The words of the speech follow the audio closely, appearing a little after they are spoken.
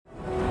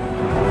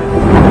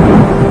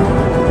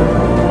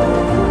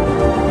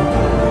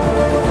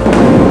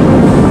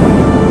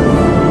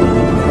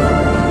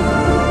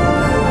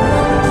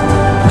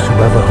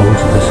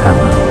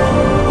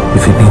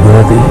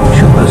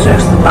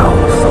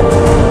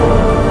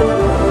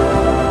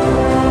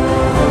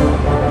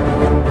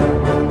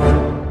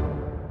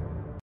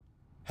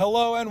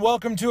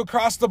welcome to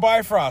Across the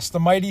Bifrost, the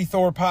Mighty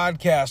Thor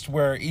podcast,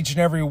 where each and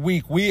every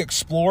week we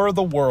explore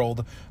the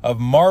world of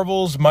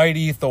Marvel's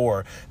Mighty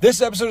Thor.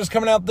 This episode is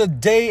coming out the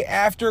day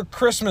after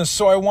Christmas,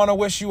 so I want to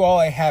wish you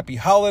all a happy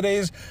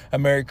holidays, a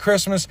Merry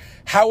Christmas,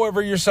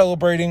 however you're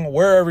celebrating,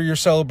 wherever you're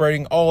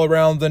celebrating, all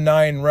around the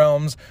 9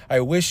 realms.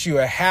 I wish you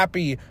a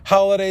happy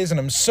holidays, and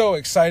I'm so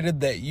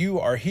excited that you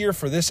are here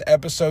for this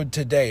episode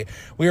today.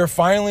 We are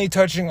finally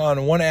touching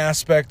on one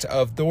aspect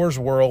of Thor's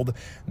world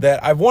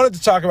that I've wanted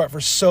to talk about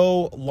for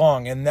so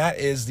long, and that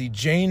is the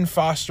Jane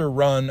Foster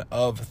run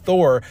of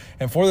Thor.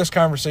 And for this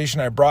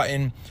conversation, I brought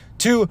in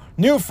 2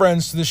 new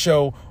friends to the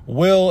show.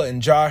 Will and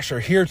Josh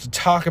are here to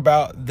talk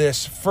about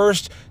this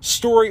first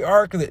story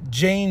arc that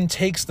Jane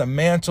takes the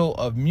mantle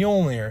of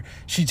Mjolnir.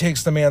 She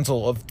takes the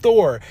mantle of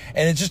Thor,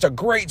 and it's just a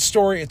great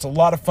story. It's a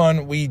lot of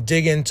fun. We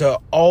dig into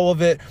all of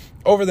it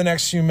over the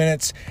next few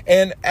minutes.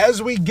 And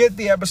as we get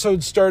the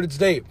episode started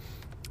today,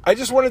 I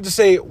just wanted to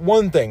say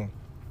one thing.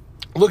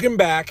 Looking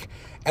back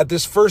at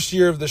this first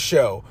year of the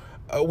show,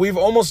 we've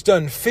almost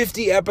done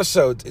 50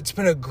 episodes. It's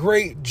been a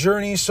great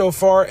journey so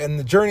far, and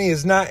the journey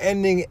is not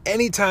ending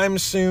anytime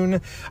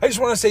soon. I just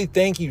want to say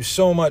thank you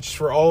so much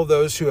for all of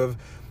those who have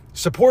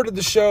supported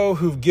the show,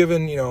 who've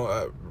given,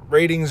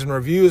 ratings and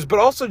reviews, but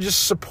also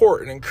just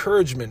support and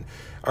encouragement.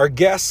 Our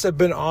guests have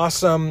been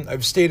awesome.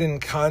 I've stayed in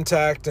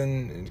contact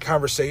and in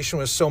conversation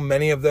with so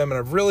many of them, and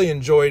I've really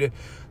enjoyed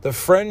the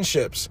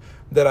friendships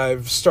that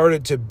I've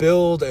started to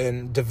build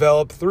and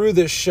develop through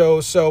this show.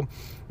 So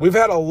we've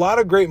had a lot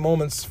of great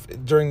moments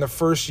during the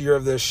first year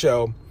of this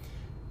show.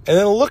 And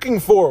then looking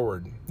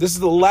forward, this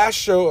is the last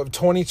show of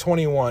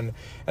 2021.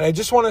 And I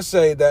just want to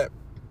say that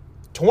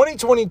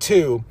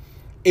 2022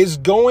 is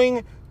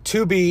going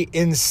to be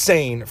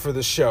insane for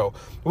the show.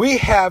 We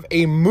have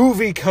a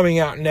movie coming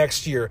out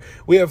next year.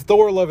 We have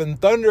Thor Love and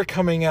Thunder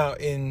coming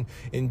out in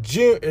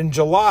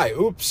July.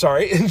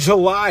 In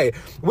July.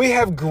 We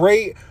have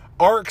great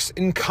arcs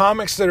and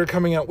comics that are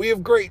coming out. We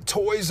have great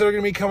toys that are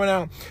going to be coming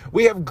out.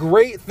 We have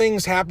great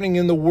things happening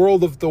in the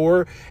world of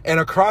Thor, and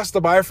Across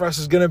the Bifrost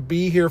is going to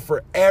be here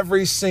for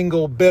every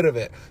single bit of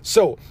it.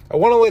 So I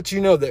want to let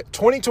you know that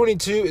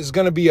 2022 is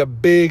going to be a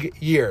big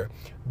year.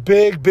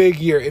 Big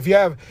year. If you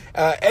have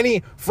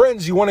any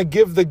friends you want to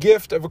give the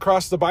gift of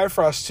Across the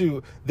Bifrost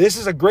to, this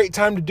is a great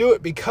time to do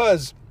it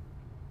because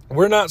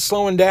we're not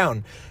slowing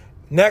down.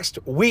 Next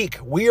week,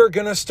 we are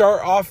going to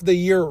start off the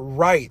year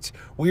right.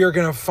 We are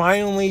going to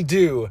finally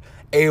do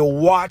a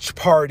watch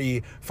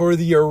party for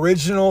the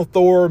original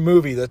Thor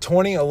movie, the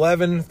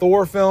 2011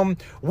 Thor film.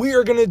 We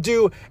are going to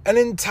do an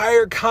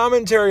entire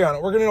commentary on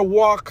it. We're going to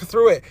walk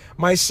through it.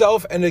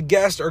 Myself and a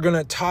guest are going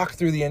to talk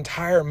through the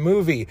entire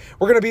movie.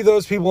 We're going to be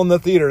those people in the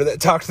theater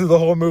that talk through the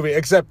whole movie,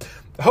 except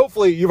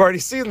hopefully you've already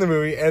seen the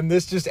movie, and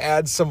this just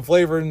adds some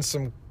flavor and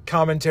some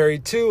commentary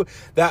to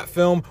that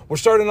film. We're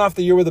starting off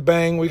the year with a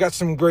bang. We got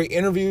some great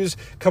interviews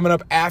coming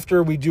up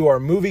after we do our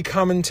movie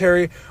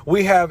commentary.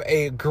 We have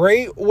a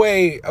great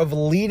way of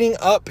leading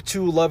up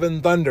to Love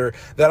and Thunder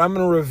that I'm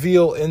going to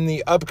reveal in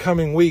the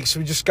upcoming weeks.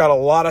 We just got a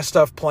lot of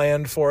stuff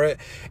planned for it,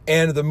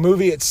 and the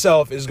movie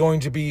itself is going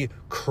to be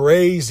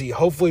crazy.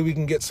 Hopefully we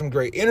can get some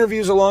great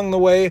interviews along the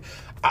way.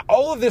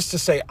 All of this to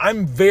say,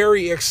 I'm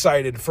very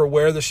excited for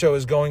where the show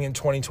is going in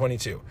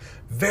 2022.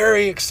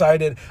 Very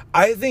excited.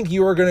 I think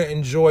you are going to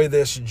enjoy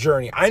this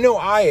journey. I know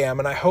I am,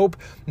 and I hope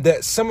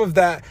that some of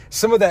that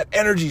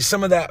energy,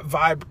 some of that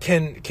vibe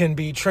can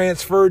be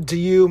transferred to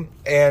you,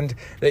 and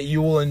that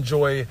you will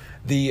enjoy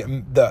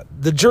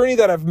the journey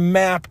that I've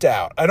mapped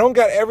out. I don't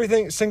got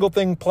single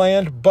thing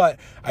planned, but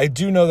I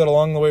do know that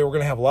along the way we're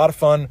going to have a lot of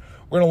fun.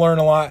 We're going to learn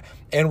a lot,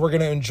 and we're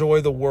going to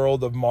enjoy the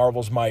world of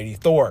Marvel's Mighty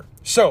Thor.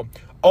 So,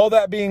 all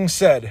that being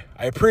said,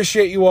 I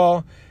appreciate you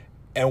all,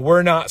 and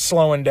we're not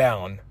slowing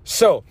down.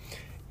 So,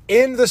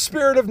 in the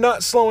spirit of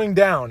not slowing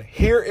down,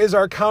 here is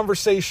our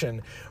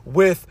conversation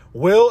with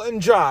Will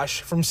and Josh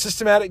from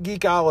Systematic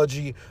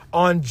Geekology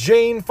on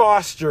Jane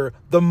Foster,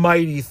 the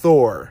Mighty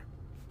Thor.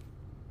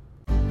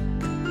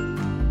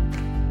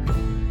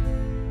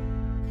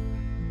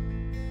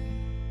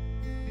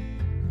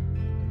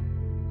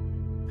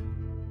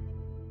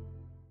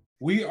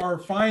 We are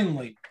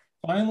finally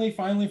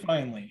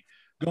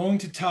going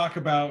to talk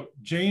about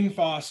Jane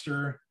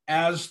Foster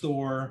as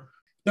Thor,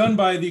 done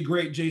by the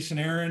great Jason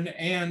Aaron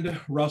and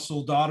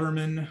Russell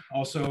Dauterman,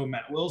 also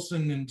Matt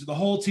Wilson, and to the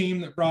whole team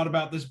that brought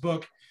about this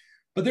book.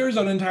 But there's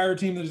an entire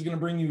team that is going to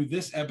bring you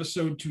this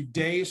episode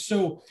today.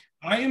 So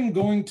I am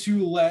going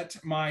to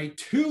let my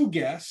 2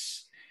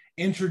 guests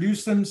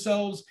introduce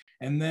themselves,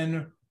 and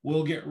then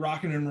we'll get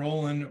rocking and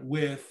rolling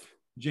with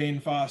Jane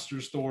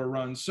Foster's Thor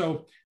run.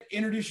 So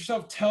introduce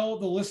yourself, tell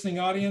the listening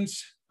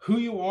audience who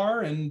you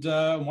are and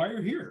why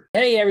you're here.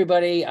 Hey,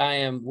 everybody. I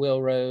am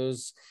Will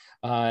Rose.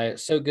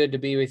 So good to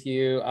be with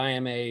you. I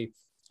am a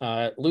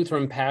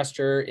Lutheran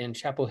pastor in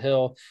Chapel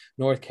Hill,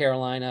 North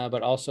Carolina,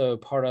 but also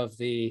part of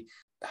the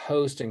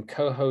host and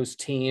co-host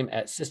team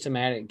at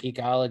Systematic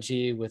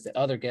Geekology with the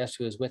other guest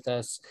who is with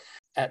us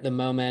at the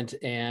moment.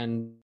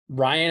 And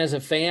Ryan is a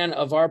fan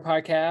of our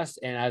podcast,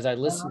 and as I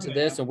listen to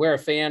this, and we're a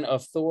fan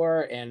of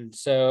Thor, and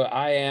so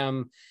I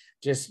am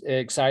just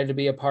excited to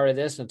be a part of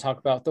this and talk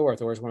about Thor.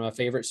 Thor is one of my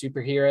favorite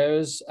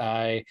superheroes.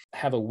 I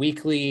have a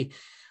weekly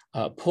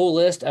pull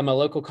list at my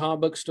local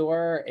comic book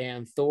store,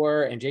 and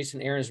Thor and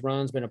Jason Aaron's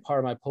run's been a part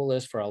of my pull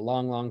list for a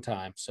long, long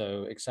time.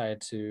 So excited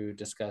to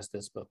discuss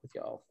this book with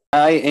y'all.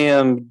 I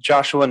am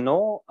Joshua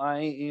Knoll. I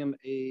am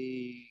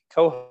a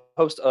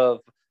co-host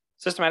of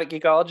Systematic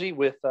Geekology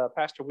with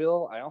Pastor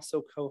Will. I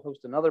also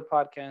co-host another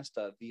podcast,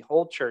 the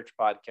Whole Church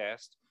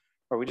podcast,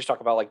 where we just talk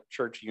about like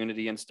church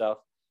unity and stuff.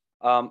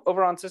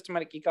 Over on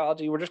Systematic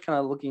Geekology, we're just kind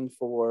of looking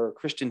for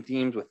Christian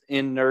themes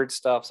within nerd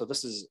stuff. So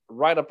this is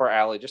right up our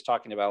alley, just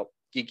talking about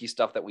geeky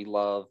stuff that we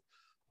love.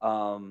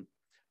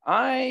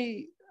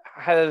 I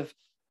have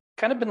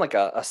kind of been like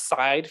a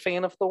side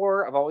fan of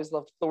Thor. I've always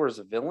loved Thor's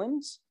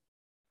villains.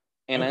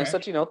 And as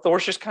such,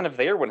 Thor's just kind of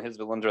there when his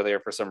villains are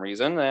there for some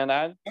reason.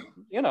 And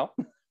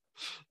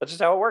that's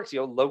just how it works.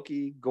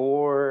 Loki,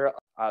 Gore,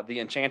 the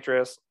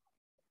Enchantress.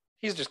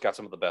 He's just got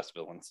some of the best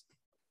villains.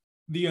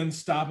 The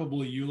Unstoppable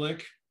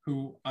Ulick,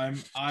 who I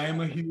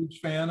am a huge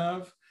fan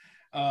of.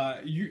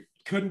 You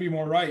couldn't be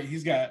more right.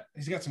 He's got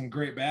some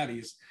great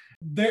baddies.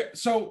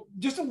 So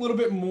just a little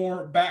bit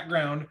more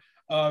background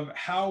of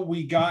how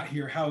we got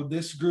here, how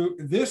this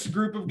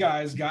group of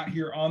guys got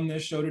here on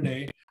this show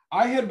today.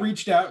 I had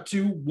reached out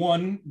to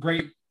one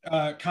great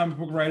comic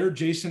book writer,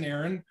 Jason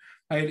Aaron.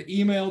 I had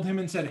emailed him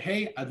and said,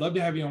 hey, I'd love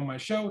to have you on my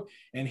show.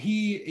 And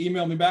he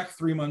emailed me back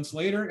 3 months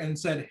later and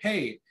said,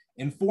 hey,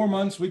 in 4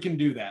 months, we can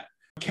do that,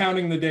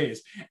 counting the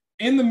days.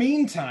 In the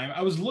meantime,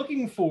 I was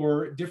looking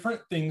for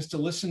different things to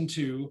listen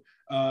to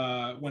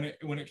when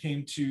it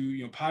came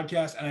to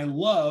podcasts, and I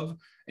love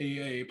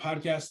a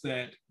podcast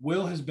that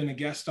Will has been a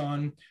guest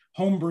on,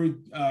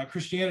 Homebrewed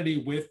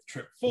Christianity with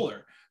Trip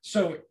Fuller.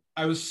 So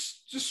I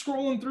was just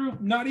scrolling through,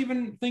 not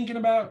even thinking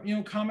about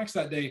comics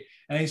that day,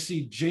 and I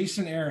see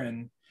Jason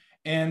Aaron,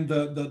 and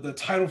the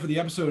title for the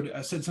episode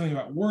said something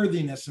about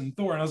worthiness and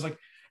Thor, and I was like,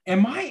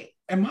 am I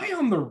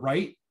on the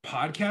right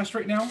podcast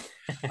right now?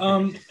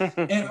 And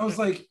I was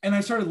like, and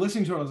I started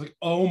listening to it. I was like,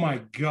 oh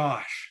my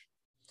gosh,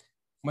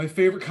 my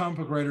favorite comic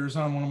book writer is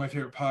on one of my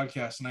favorite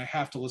podcasts, and I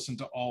have to listen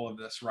to all of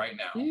this right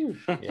now.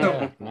 Yeah,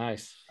 so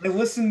nice. I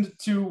listened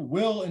to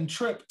Will and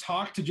Trip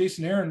talk to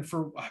Jason Aaron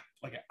for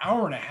like an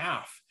hour and a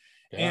half,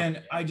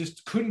 and I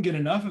just couldn't get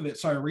enough of it.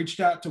 So I reached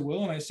out to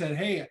Will and I said,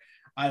 hey,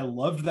 I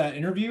loved that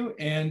interview,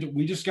 and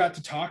we just got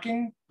to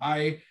talking.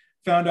 I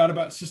found out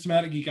about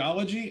Systematic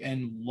Geekology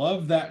and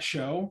loved that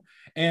show.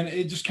 And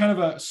it just kind of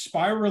a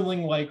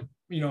spiraling, like,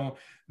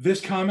 this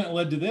comment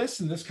led to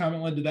this and this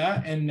comment led to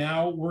that. And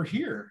now we're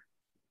here.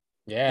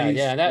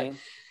 Yeah.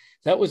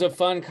 That was a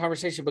fun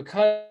conversation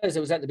because it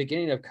was at the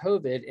beginning of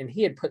COVID, and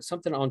he had put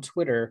something on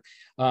Twitter.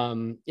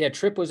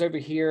 Trip was over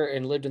here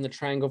and lived in the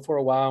Triangle for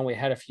a while. And we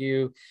had a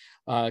few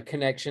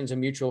connections and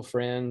mutual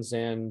friends,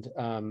 and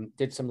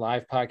did some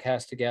live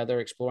podcasts together,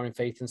 exploring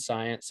faith and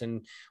science.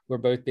 And we're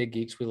both big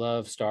geeks. We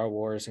love Star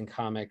Wars and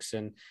comics,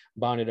 and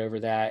bonded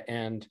over that.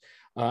 And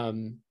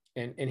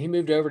he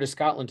moved over to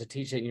Scotland to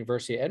teach at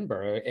University of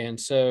Edinburgh. And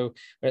so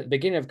at the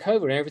beginning of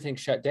COVID, when everything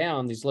shut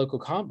down, these local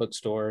comic book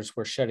stores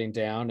were shutting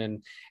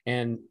down.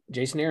 And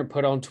Jason Aaron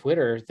put on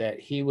Twitter that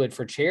he would,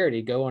 for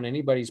charity, go on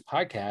anybody's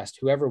podcast,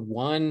 whoever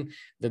won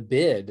the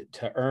bid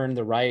to earn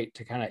the right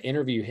to kind of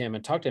interview him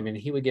and talk to him. And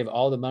he would give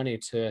all the money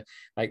to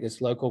like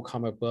this local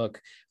comic book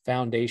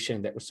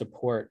foundation that would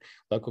support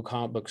local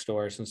comic book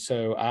stores. And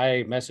so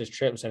I messaged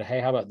Trip and said,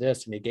 hey, how about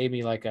this? And he gave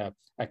me like a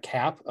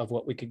cap of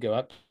what we could go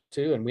up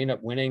to, and we ended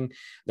up winning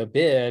the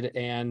bid.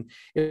 And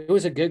it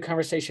was a good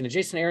conversation. And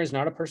Jason Aaron is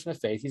not a person of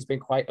faith. He's been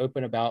quite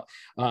open about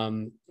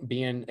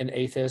being an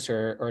atheist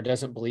or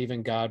doesn't believe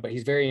in God, but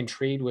he's very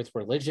intrigued with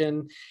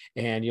religion.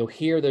 And you'll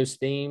hear those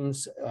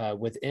themes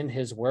within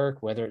his work,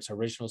 whether it's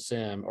original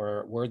sin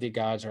or worthy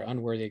gods or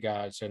unworthy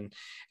gods,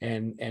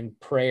 and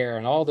prayer,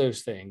 and all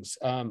those things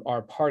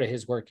are part of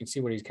his work. You can see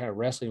what he's kind of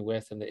wrestling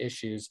with and the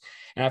issues.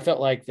 And I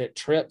felt like that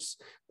Trip's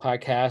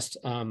podcast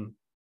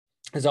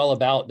is all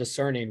about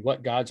discerning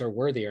what gods are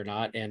worthy or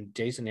not. And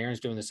Jason Aaron's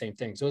doing the same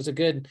thing. So it was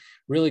a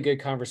really good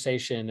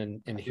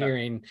conversation, and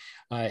hearing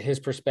his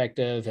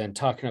perspective and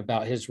talking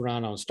about his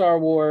run on Star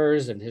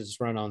Wars and his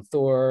run on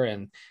Thor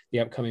and the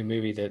upcoming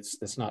movie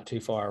that's not too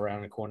far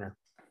around the corner.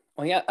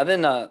 Well, yeah. And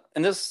then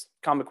in this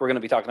comic we're going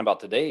to be talking about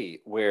today,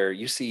 where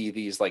you see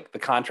these, like the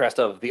contrast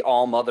of the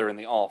All Mother and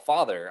the All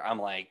Father, I'm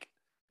like,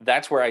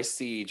 that's where I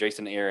see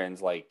Jason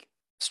Aaron's like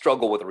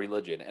struggle with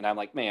religion. And I'm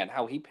like, man,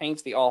 how he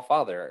paints the All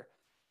Father,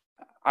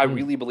 I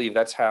really believe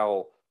that's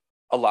how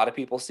a lot of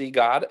people see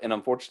God. And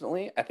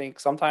unfortunately, I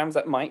think sometimes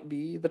that might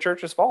be the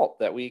church's fault,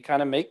 that we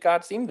kind of make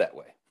God seem that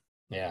way.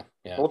 Yeah.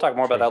 We'll talk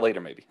more about that later,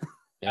 maybe.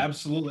 Yeah.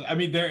 Absolutely. I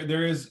mean,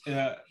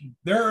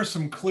 there are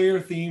some clear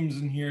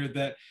themes in here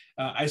that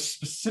I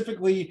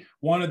specifically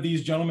wanted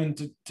these gentlemen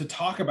to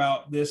talk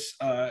about these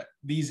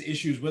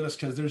issues with us,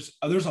 because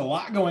there's a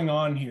lot going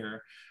on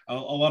here, a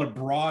lot of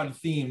broad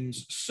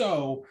themes.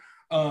 So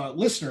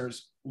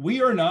listeners,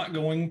 we are not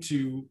going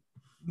to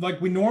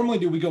like we normally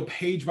do, we go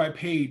page by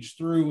page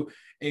through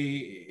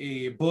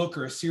a book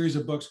or a series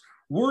of books.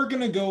 We're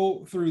going to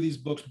go through these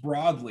books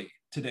broadly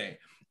today,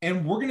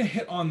 and we're going to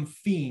hit on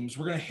themes.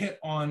 We're going to hit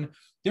on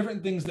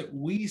different things that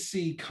we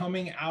see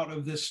coming out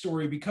of this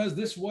story, because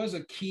this was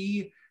a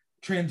key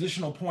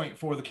transitional point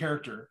for the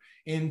character.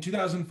 In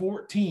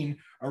 2014,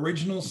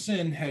 Original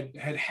Sin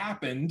had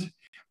happened,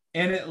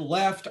 and it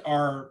left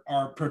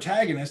our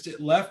protagonist, it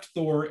left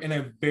Thor in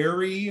a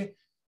very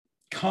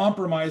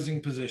compromising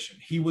position.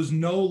 He was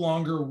no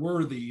longer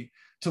worthy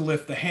to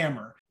lift the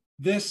hammer.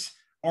 This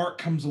arc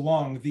comes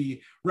along,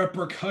 the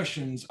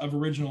repercussions of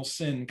Original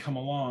Sin come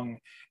along,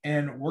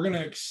 and we're going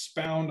to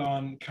expound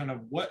on kind of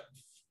what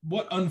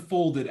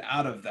unfolded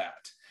out of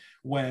that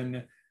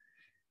when,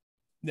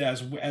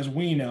 as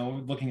we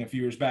know, looking a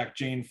few years back,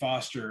 Jane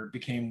Foster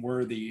became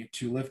worthy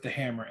to lift the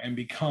hammer and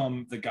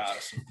become the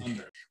goddess of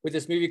thunder. With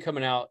this movie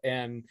coming out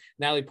and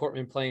Natalie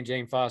Portman playing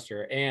Jane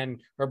Foster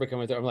and her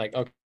becoming Thor, I'm like,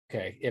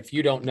 okay, if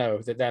you don't know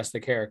that that's the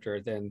character,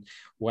 then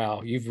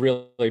wow, you've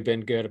really been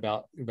good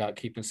about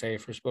keeping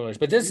safe for spoilers.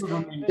 But this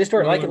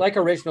story, like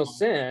Original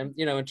Sin,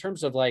 you know, in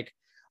terms of like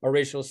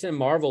Original Sin,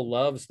 Marvel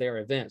loves their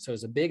event. So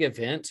it's a big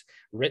event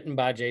written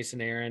by Jason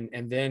Aaron.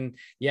 And then,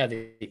 yeah,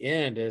 the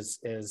end is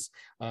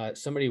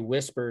somebody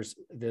whispers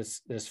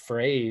this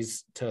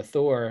phrase to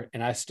Thor.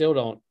 And I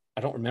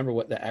don't remember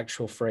what the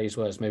actual phrase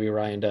was. Maybe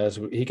Ryan does.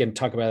 He can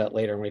talk about that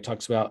later when he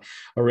talks about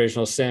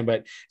Original Sin.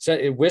 But so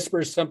it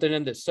whispers something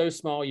in that's so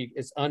small,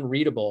 it's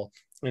unreadable.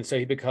 And so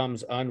he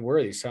becomes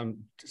unworthy, some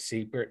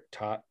secret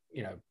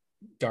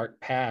dark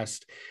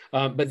past.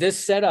 But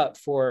this setup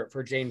for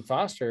Jane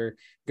Foster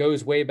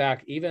goes way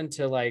back even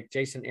to like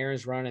Jason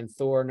Aaron's run in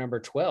Thor number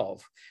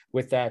 12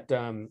 with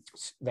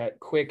that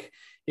quick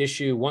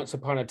issue Once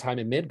Upon a Time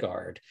in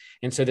Midgard.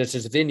 And so there's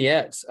this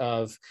vignettes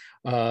of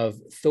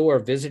Thor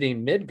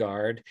visiting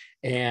Midgard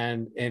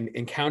and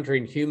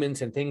encountering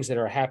humans and things that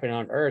are happening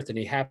on Earth. And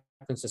he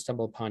happens to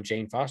stumble upon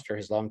Jane Foster,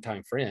 his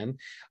longtime friend,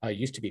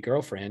 used to be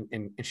girlfriend,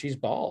 and she's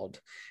bald.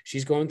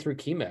 She's going through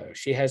chemo.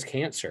 She has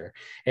cancer.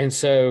 And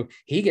so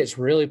he gets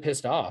really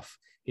pissed off.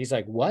 He's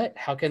like, what?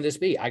 How can this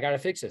be? I got to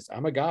fix this.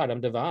 I'm a god.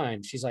 I'm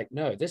divine. She's like,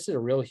 no, this is a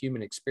real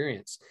human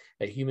experience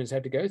that humans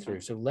have to go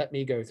through. So let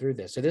me go through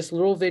this. So this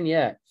little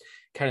vignette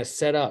kind of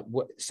set up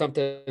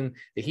something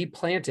that he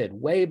planted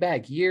way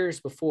back years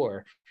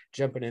before,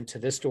 jumping into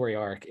this story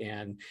arc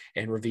and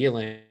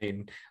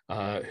revealing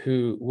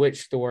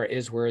which Thor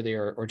is worthy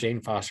or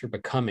Jane Foster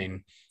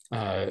becoming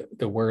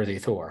the worthy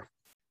Thor.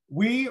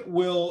 We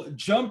will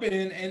jump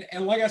in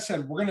and like I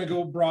said, we're going to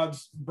go broad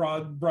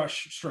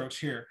brush strokes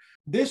here.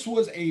 This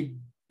was a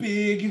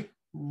big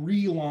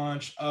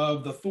relaunch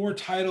of the Thor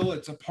title.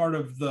 It's a part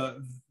of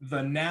the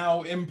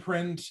Now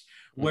imprint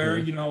where,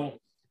 you know,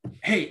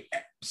 hey,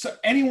 so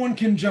anyone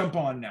can jump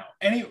on now.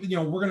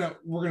 We're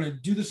gonna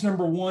do this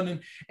number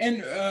one,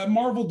 and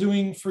Marvel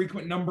doing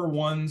frequent number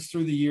ones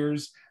through the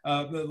years,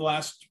 the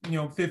last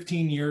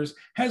 15 years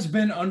has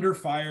been under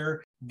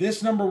fire.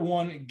 This number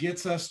one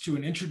gets us to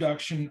an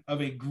introduction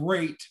of a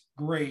great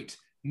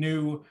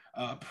new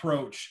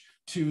approach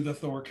to the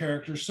Thor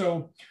character.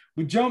 So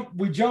we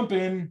jump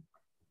in,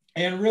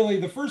 and really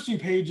the first few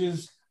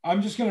pages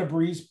I'm just gonna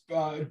breeze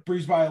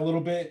by a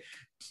little bit.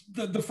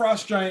 The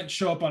Frost Giants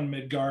show up on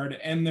Midgard,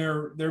 and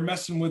they're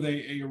messing with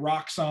a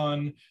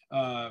Roxxon.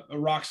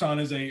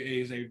 Roxxon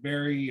is a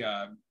very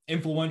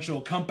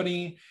influential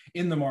company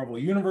in the Marvel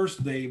universe.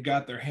 They've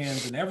got their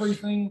hands in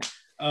everything.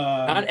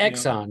 Not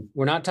Exxon.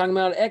 We're not talking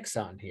about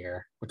Exxon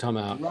here. We're talking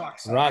about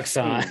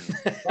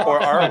Roxxon.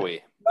 Or are we?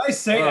 Did I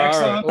say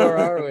Exxon? Or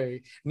are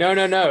we? No.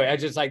 I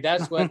just like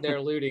that's what they're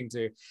alluding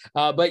to.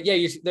 But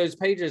yeah, those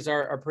pages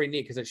are pretty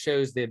neat because it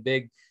shows the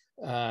big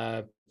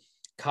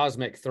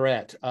cosmic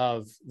threat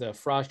of the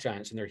Frost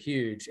Giants, and they're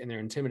huge and they're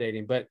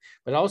intimidating. But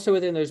also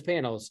within those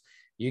panels,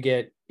 you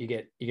get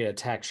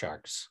attack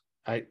sharks.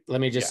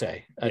 Let me just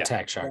say,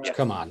 attack sharks.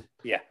 Come on.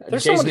 Yeah.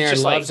 Jason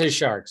Aaron loves his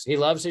sharks. He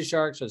loves his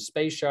sharks, or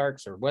space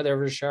sharks, or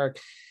whatever shark.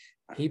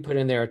 He put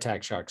in there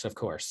attack sharks, of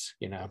course.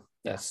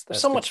 That's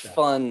so much stuff.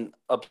 Fun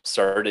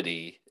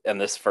absurdity in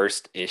this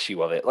first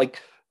issue of it.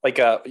 Like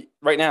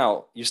right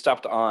now, you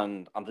stopped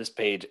on this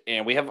page,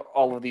 and we have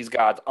all of these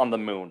gods on the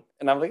moon,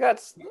 and I'm like,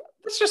 that's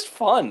just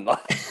fun.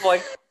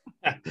 Like,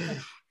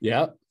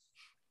 yeah,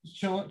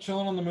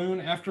 chilling on the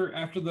moon after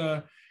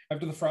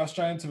the Frost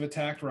Giants have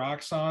attacked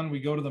Roxxon.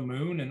 We go to the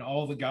moon, and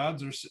all the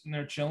gods are sitting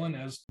there chilling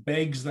as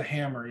begs the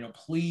hammer,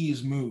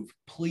 please move,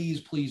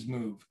 please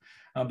move.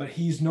 But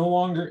he's no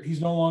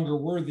longer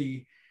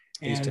worthy.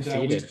 He's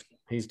defeated.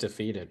 He's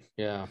defeated.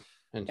 Yeah.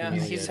 And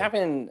he's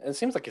having. It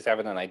seems like he's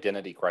having an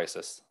identity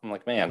crisis. I'm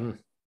like, man.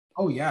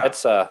 Oh yeah.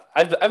 It's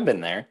I've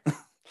been there.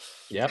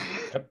 Yep.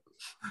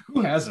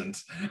 Who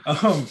hasn't?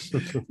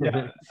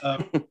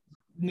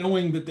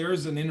 Knowing that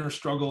there's an inner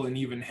struggle in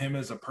even him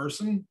as a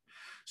person.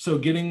 So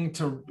getting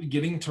to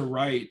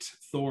write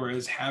Thor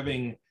as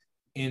having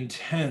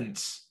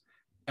intense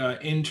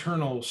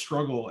internal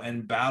struggle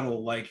and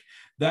battle like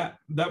that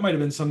might have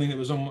been something that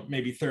was almost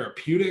maybe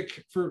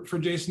therapeutic for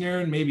Jason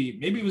Aaron. Maybe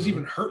it was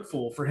even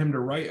hurtful for him to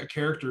write a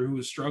character who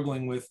was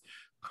struggling with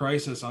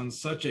crisis on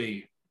such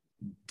a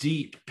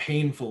deep,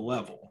 painful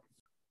level.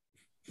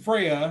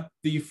 Freya,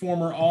 the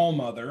former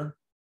All-Mother,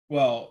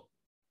 well,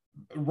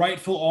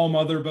 rightful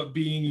All-Mother, but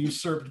being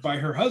usurped by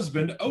her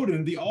husband,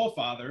 Odin, the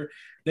All-Father,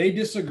 they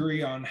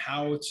disagree on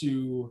how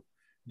to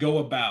go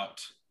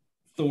about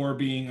Thor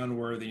being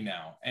unworthy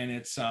now. And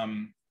it's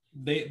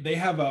they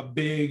have a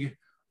big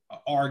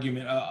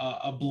argument,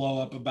 a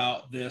blow up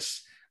about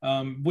this,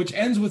 which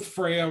ends with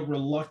Freya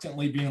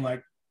reluctantly being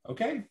like,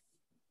 okay,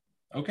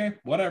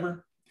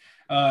 whatever.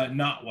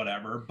 Not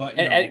whatever, but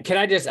and can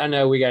I just, I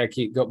know we got to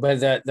keep going, but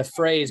the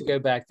phrase go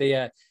back,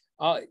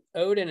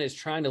 Odin is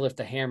trying to lift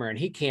the hammer and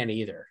he can't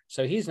either.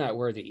 So he's not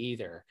worthy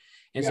either.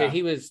 And so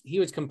he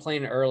was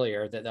complaining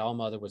earlier that the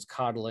All-Mother was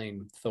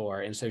coddling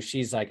Thor. And so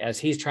she's like, as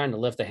he's trying to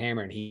lift the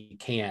hammer and he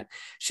can't,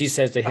 she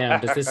says to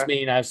him, does this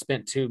mean I've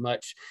spent too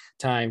much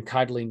time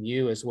coddling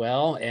you as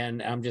well?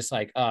 And I'm just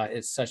like,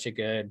 it's such a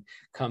good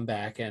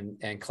comeback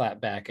and clap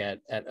back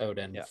at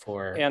Odin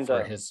for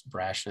his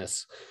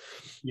brashness.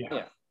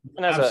 Yeah.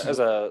 And as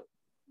a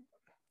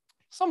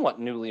somewhat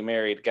newly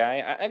married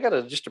guy, I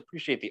gotta just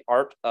appreciate the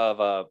art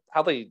of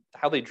how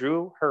they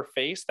drew her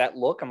face, that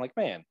look. I'm like,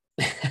 man,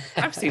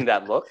 I've seen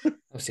that look.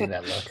 I've seen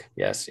that look.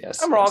 Yes.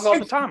 I'm wrong all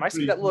the time. I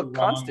see that look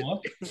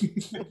constantly.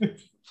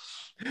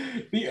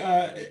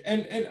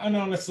 And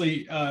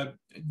honestly,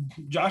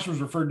 Josh was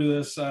referred to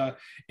this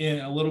in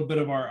a little bit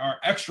of our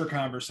extra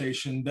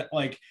conversation, that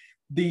like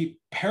the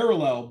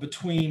parallel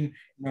between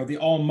the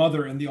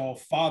All-Mother and the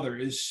All-Father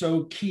is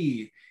so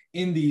key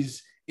in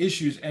these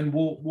issues, and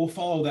we'll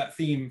follow that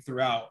theme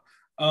throughout.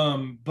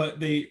 But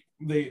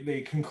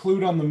they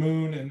conclude on the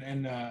moon,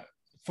 and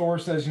Thor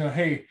says,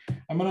 hey,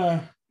 I'm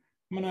gonna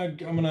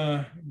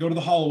go to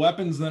the Hall of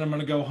Weapons, and then I'm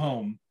gonna go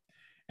home.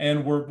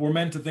 And we're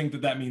meant to think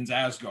that means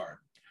Asgard.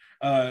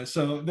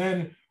 So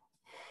then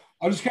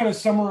I'll just kind of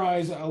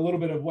summarize a little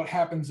bit of what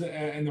happens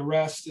and the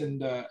rest.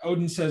 And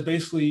Odin says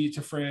basically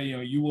to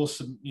Freya, you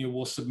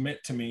will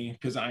submit to me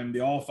because I'm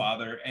the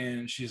All-Father.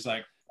 And she's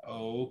like,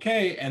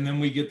 okay. And then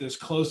we get this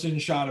close-in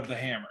shot of the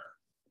hammer.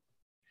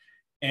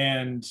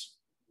 And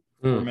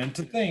we're meant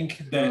to think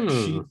that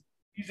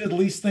she's at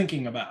least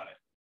thinking about it.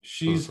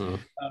 She's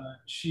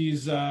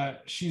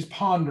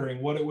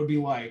pondering what it would be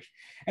like.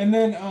 And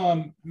then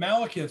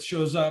Malekith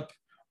shows up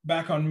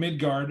back on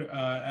Midgard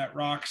at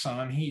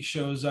Roxxon. He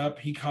shows up.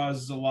 He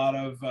causes a lot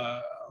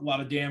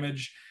of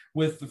damage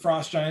with the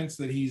frost giants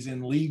that he's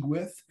in league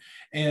with,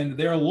 and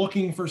they're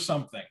looking for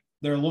something.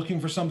 They're looking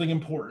for something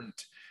important.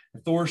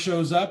 Thor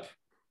shows up.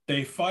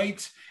 They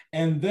fight,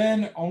 and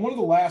then on one of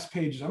the last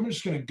pages, I'm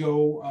just going to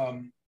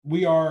go.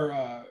 We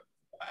are.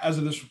 As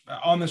of this,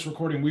 on this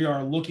recording, we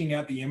are looking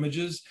at the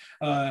images,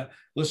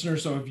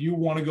 listeners. So if you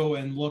want to go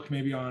and look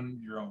maybe on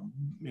your own,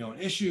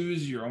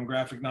 issues, your own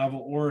graphic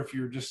novel, or if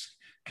you're just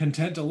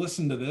content to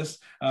listen to this,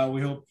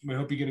 we hope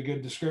you get a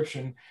good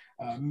description.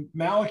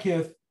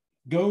 Malekith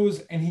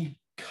goes and he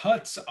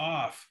cuts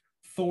off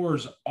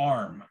Thor's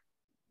arm.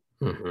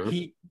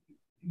 The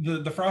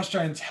frost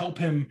giants help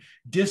him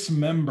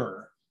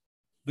dismember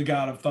the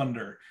god of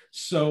thunder.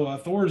 So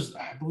Thor's,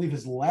 I believe,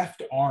 his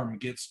left arm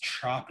gets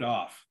chopped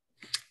off.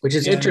 Which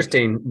is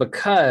interesting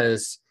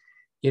because,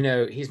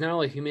 he's not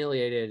only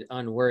humiliated,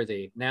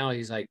 unworthy, now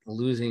he's like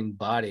losing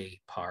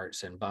body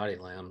parts and body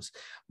limbs.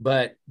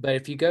 But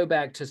if you go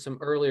back to some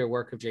earlier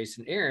work of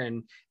Jason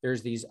Aaron,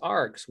 there's these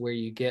arcs where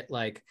you get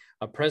like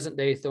a present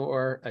day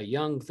Thor, a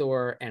young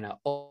Thor, and an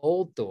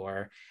old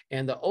Thor.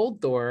 And the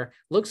old Thor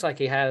looks like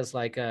he has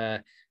like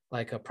a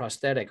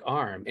prosthetic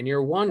arm, and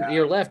you're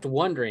left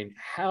wondering,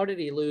 how did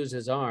he lose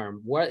his arm?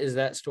 What is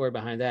that story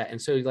behind that?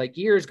 And so like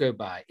years go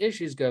by,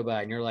 issues go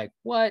by, and you're like,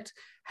 what?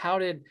 How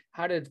did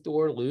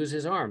Thor lose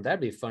his arm?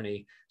 That'd be a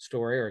funny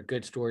story or a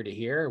good story to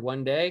hear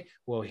one day.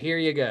 Well, here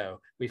you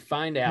go. We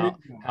find out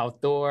how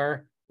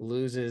Thor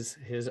loses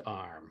his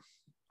arm.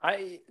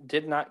 I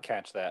did not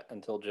catch that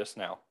until just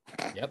now.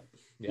 Yep.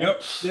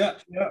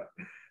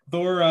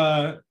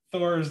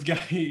 Thor's guy,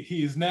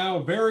 he's now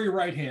very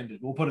right-handed.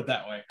 We'll put it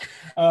that way.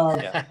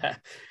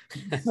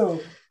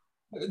 So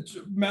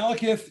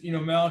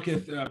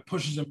Malekith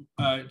pushes him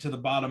to the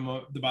bottom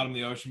of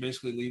the ocean,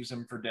 basically leaves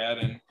him for dead,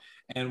 and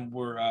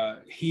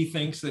he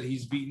thinks that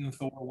he's beaten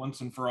Thor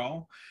once and for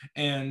all.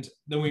 And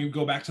then we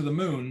go back to the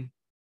moon,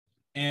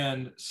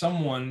 and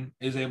someone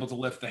is able to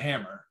lift the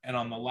hammer. And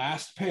on the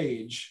last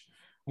page,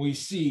 we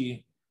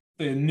see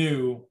the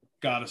new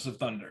goddess of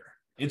thunder.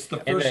 It's the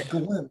first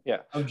glimpse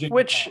of James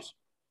which Ross.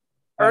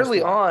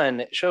 Early on,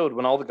 it showed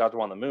when all the gods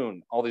were on the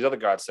moon, all these other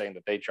gods saying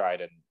that they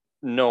tried and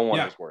no one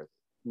was worthy.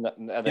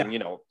 And then,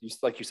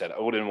 like you said,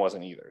 Odin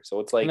wasn't either.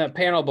 So it's like, in that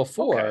panel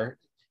before,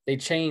 they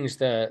changed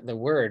the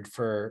word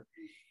for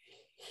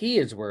he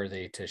is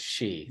worthy to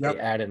she. They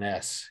add an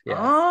S. Yeah.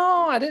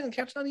 Oh, I didn't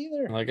catch that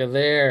either. Look at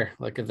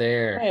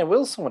there. Man,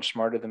 Will's so much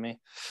smarter than me.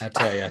 I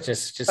tell you,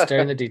 just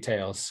studying the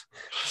details.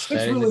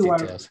 It's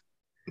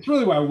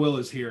really why Will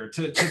is here,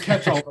 to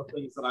catch all the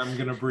things that I'm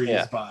going to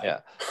breeze by.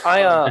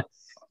 Yeah.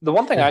 The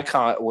one thing I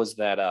caught was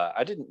that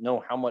I didn't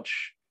know how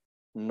much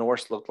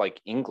Norse looked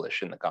like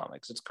English in the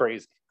comics. It's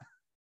crazy.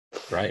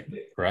 Right.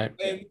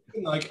 And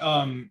like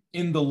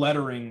in the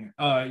lettering,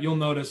 you'll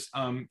notice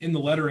in the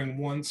lettering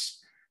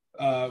once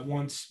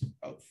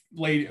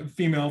lady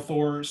female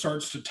Thor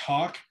starts to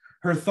talk,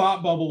 her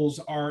thought bubbles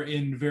are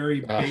in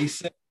very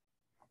basic.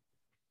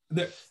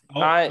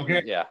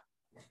 Okay. Yeah.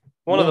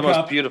 One of the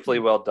most beautifully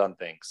well done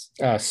things.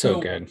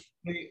 So good.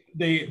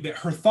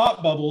 Her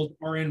thought bubbles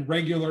are in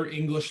regular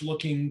English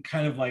looking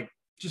kind of like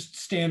just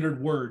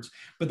standard words.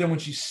 But then when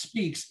she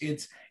speaks,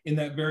 it's in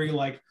that very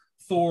like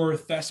Thor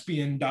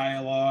thespian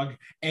dialogue,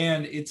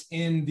 and it's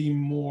in the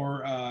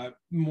more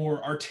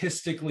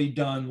artistically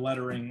done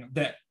lettering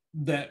that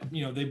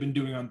they've been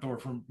doing on Thor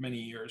for many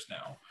years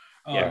now.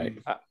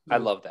 I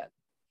love that.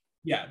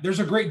 Yeah, there's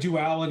a great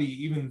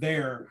duality even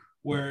there,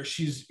 where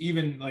she's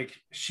even like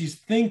she's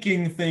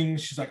thinking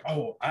things. She's like,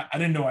 oh, I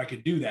didn't know I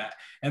could do that,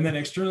 and then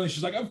externally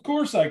she's like, of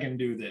course I can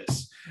do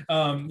this.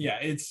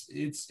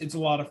 It's a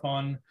lot of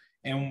fun,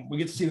 and we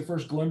get to see the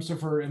first glimpse of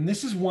her. And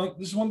this is one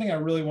thing I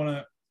really want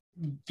to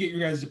get your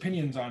guys'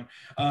 opinions on,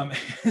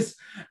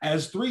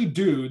 as three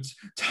dudes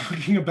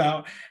talking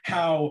about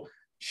how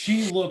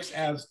she looks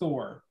as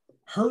Thor.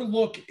 Her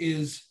look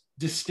is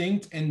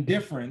distinct and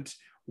different,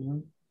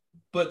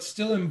 but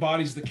still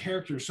embodies the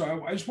character.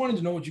 So I just wanted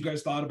to know what you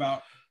guys thought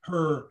about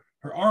her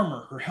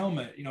armor, her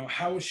helmet,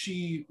 how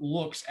she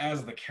looks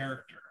as the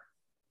character.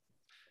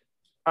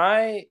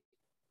 I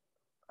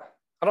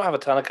don't have a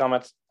ton of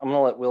comments. I'm going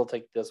to let Will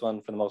take this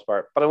one for the most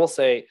part, but I will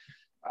say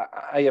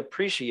I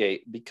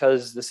appreciate,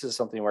 because this is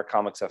something where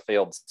comics have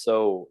failed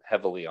so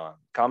heavily on.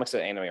 Comics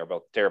and anime are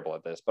both terrible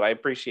at this, but I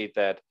appreciate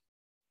that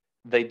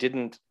they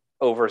didn't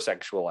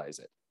over-sexualize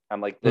it.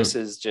 I'm like, this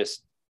is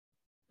just,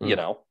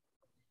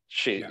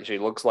 she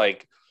looks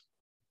like,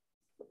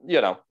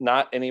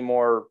 not any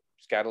more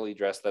scantily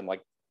dressed than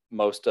like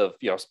most of,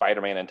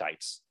 Spider-Man in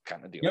tights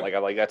kind of deal. Yep.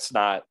 Like that's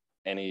not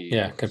any.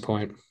 Yeah, good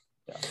point.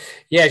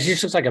 Yeah, she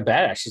just looks like a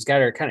badass. She's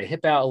got her kind of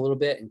hip out a little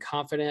bit and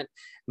confident.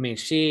 I mean,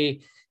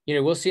 she,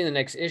 we'll see in the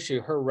next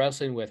issue her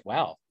wrestling with,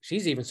 wow,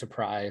 she's even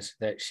surprised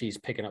that she's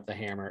picking up the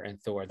hammer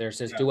and Thor. There's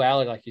this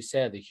duality, like you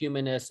said, the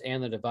humanness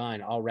and the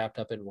divine all wrapped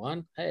up in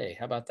one. Hey,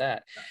 how about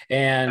that?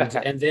 And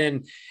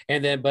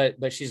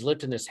but she's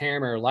lifting this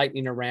hammer,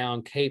 lightning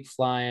around, cape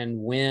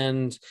flying,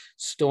 wind,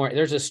 storm.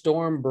 There's a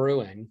storm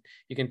brewing.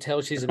 You can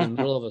tell she's in the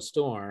middle of a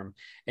storm.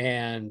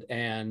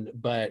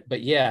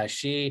 But yeah,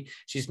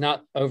 she's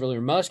not overly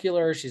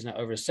muscular. She's not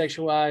over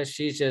sexualized.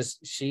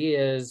 She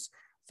is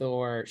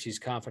Thor. She's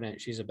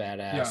confident. She's a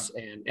badass,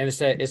 and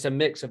it's a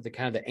mix of the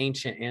kind of the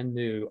ancient and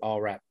new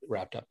all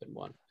wrapped up in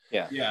one.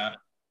 Yeah.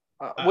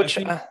 Go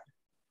ahead.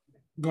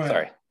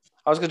 Sorry,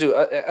 I was going to do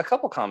a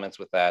couple comments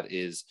with that.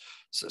 Is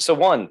so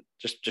one,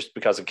 just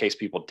because in case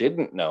people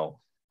didn't know,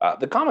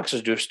 the comics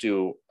just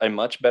do a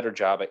much better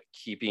job at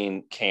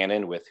keeping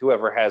canon with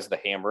whoever has the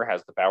hammer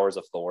has the powers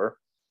of Thor.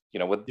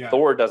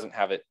 Thor doesn't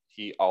have it,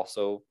 he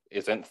also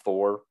isn't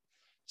Thor.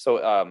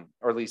 So,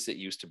 or at least it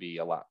used to be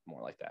a lot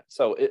more like that.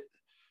 So it.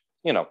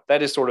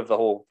 That is sort of the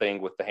whole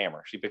thing with the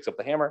hammer. She picks up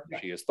the hammer. Yeah.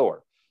 She is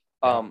Thor.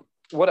 Yeah.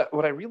 What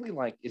I really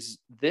like is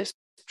this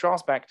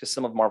draws back to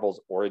some of Marvel's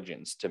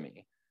origins to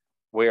me,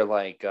 where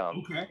like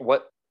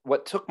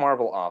what took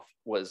Marvel off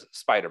was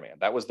Spider-Man.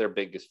 That was their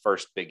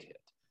first big hit.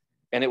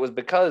 And it was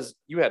because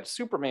you had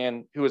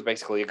Superman, who is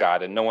basically a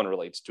god, and no one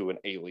relates to an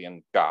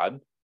alien god.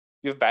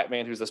 You have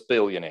Batman, who's this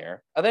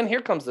billionaire. And then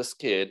here comes this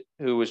kid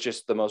who is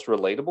just the most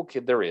relatable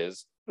kid there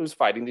is, who's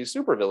fighting these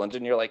supervillains.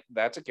 And you're like,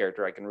 that's a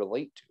character I can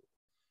relate to.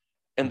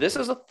 And this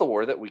is a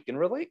Thor that we can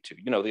relate to.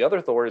 The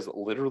other Thor is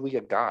literally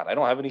a god. I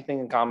don't have anything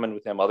in common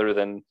with him other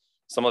than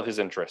some of his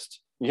interests.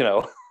 I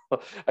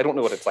don't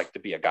know what it's like to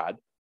be a god.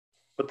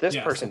 But this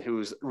person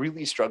who's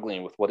really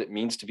struggling with what it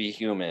means to be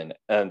human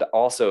and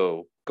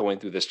also going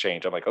through this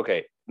change, I'm like,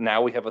 okay,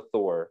 now we have a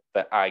Thor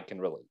that I can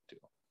relate to.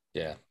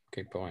 Yeah,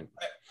 good point.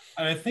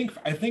 And I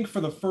think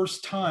for the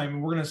first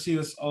time, we're going to see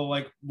this,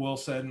 like Will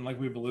said, and like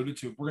we've alluded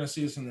to, we're going to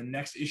see this in the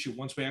next issue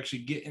once we actually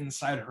get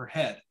inside her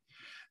head.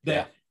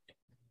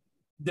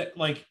 That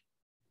like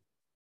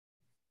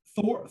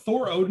Thor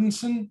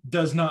Odinson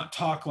does not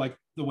talk like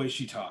the way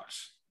she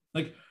talks.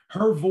 Like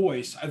her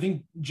voice, I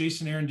think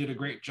Jason Aaron did a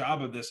great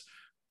job of this.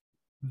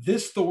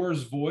 This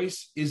Thor's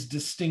voice is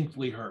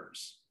distinctly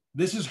hers.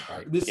 This is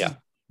her. This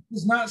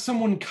is not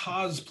someone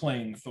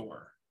cosplaying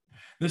Thor.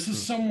 This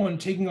is someone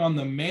taking on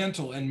the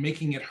mantle and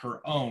making it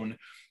her own,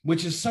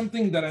 which is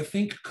something that I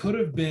think could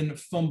have been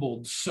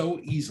fumbled so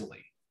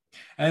easily.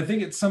 And I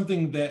think it's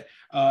something that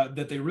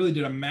that they really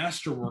did a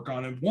masterwork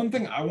on. And one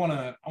thing I want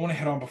to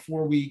head on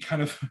before we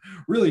kind of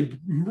really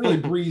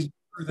breeze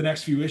through the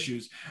next few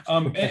issues,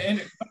 and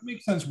it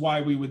makes sense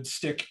why we would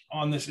stick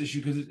on this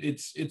issue, because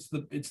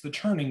it's the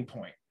turning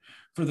point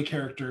for the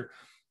character.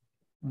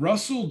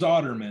 Russell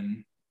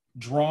Dauterman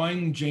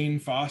drawing Jane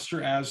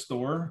Foster as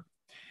Thor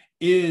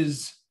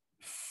is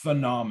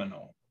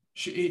phenomenal.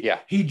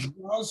 He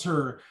draws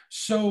her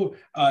so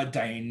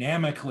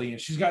dynamically,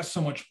 and she's got so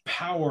much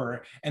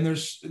power, and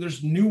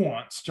there's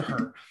nuance to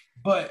her.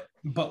 But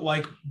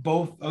like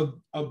both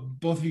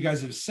of you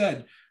guys have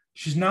said,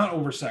 she's not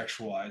over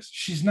sexualized.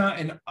 She's not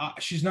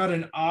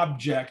an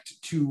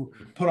object to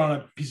put on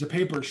a piece of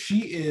paper. She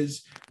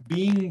is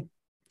being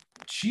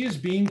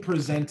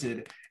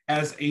presented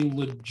as a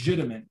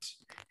legitimate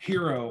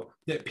hero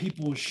that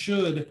people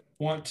should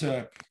want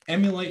to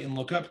emulate and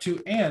look up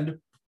to. And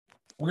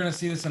we're going to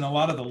see this in a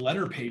lot of the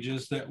letter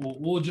pages that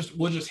we'll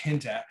just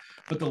hint at.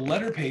 But the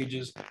letter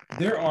pages,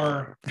 there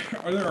are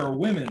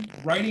women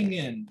writing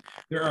in.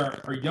 There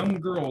are young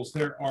girls.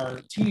 There are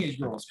teenage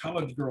girls,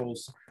 college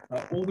girls,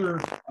 older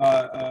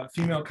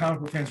female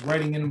comic book fans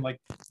writing in like,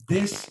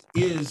 this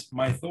is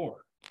my Thor.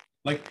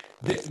 Like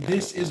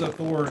this is a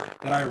Thor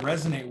that I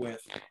resonate with.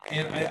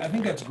 And I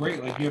think that's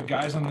great. Like you have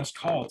guys on this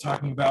call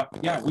talking about,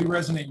 yeah, we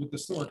resonate with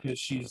this Thor because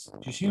she's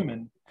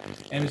human.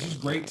 And it's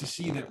just great to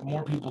see that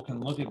more people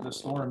can look at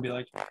this Thor and be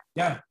like,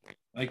 yeah,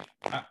 like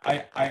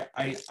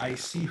I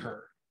see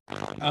her.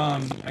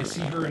 I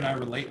see her and I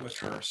relate with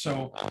her.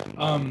 So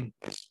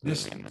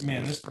this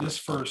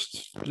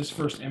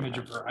first image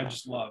of her, I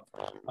just love.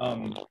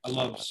 I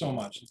love so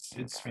much.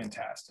 It's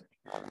fantastic.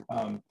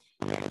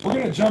 We're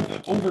going to jump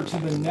over to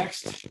the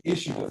next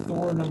issue,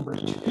 Thor number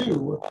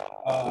 2,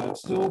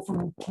 still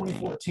from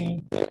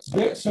 2014.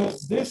 So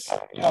this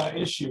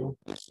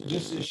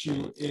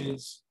issue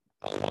is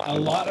a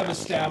lot of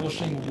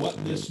establishing what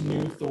this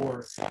new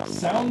Thor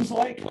sounds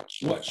like, what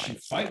she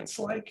fights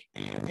like,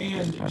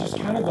 and just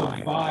kind of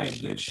the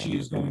vibe that she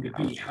is going to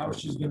be, how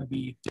she's going to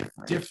be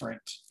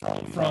different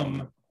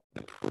from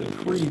the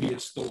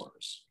previous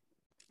Thors.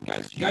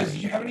 Guys, do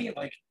you have any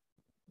like?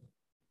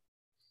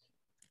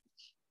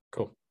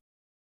 Cool.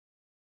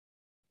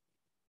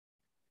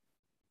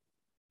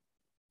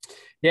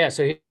 Yeah,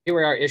 so here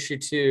we are, issue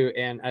 2,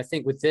 and I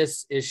think with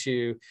this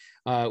issue,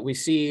 we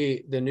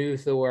see the new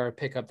Thor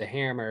pick up the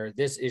hammer.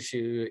 This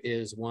issue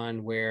is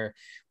one where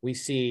we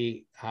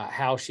see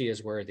how she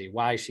is worthy,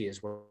 why she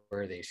is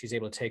worthy. She's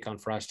able to take on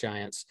frost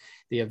giants.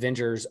 The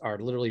Avengers are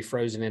literally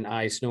frozen in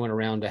ice, no one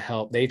around to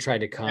help. They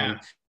tried to come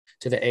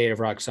to the aid of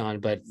Roxxon,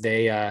 but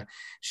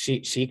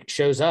she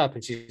shows up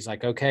and she's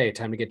like, okay,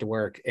 time to get to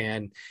work.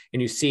 And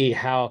you see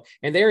how,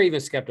 and they're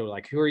even skeptical,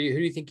 like, who are you? Who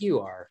do you think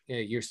you are?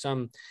 You're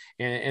some,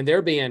 and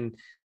they're being,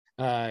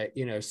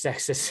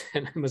 sexist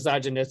and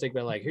misogynistic,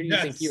 but like, who do you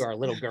think you are,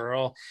 little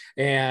girl?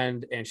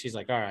 And she's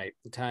like, all right,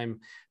 time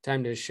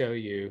to show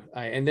you.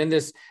 And then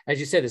this, as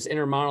you said, this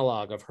inner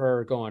monologue of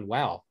her going,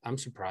 wow, I'm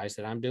surprised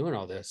that I'm doing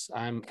all this.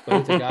 I'm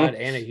both a god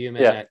and a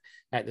human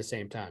at the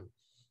same time.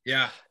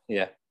 Yeah.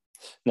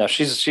 No,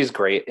 she's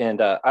great,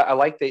 and I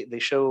like they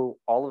show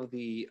all of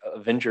the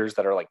Avengers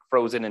that are like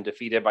frozen and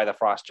defeated by the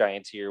frost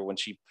giants here when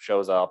she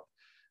shows up,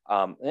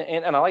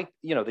 and I like,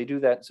 they do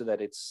that so that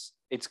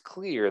it's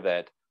clear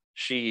that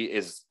she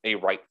is a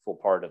rightful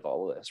part of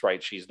all of this,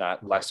 right? She's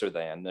not lesser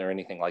than or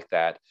anything like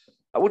that,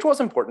 which was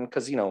important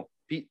because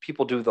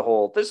people do the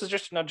whole this is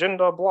just an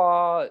agenda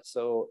blah.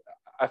 So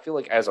I feel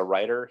like as a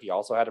writer, he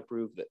also had to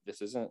prove that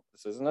this isn't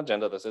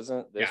agenda, this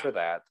isn't this or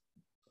that.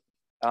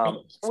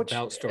 It's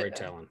about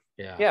storytelling.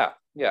 Yeah.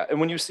 And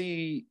when you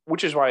see,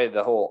 which is why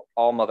the whole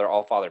all mother,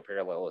 all father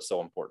parallel is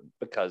so important,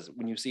 because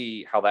when you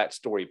see how that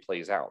story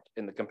plays out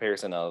in the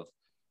comparison of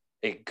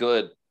a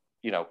good,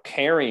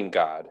 caring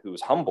God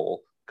who's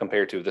humble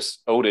compared to this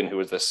Odin, who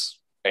is this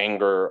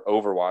anger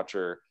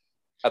overwatcher,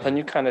 and then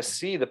you kind of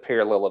see the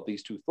parallel of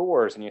these two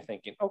Thors and you're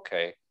thinking,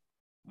 okay,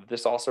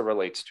 this also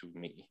relates to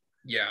me.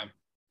 Yeah.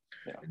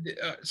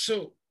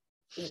 So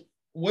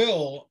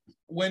Will,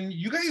 when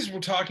you guys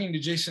were talking to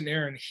Jason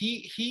Aaron,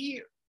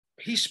 he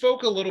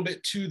spoke a little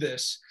bit to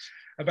this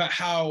about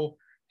how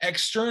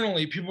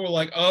externally people were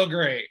like, oh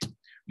great,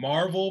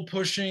 Marvel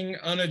pushing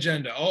an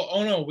agenda.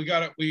 Oh no, we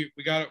gotta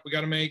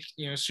make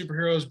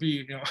superheroes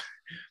be,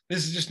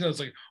 this is just, it's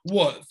like,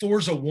 what,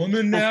 Thor's a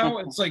woman now?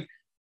 It's like,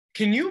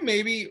 can you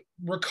maybe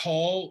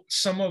recall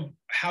some of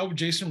how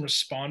Jason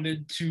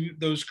responded to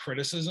those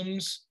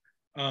criticisms?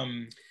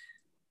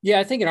 Yeah,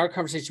 I think in our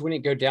conversation we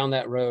didn't go down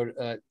that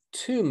road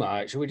too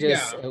much. We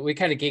just we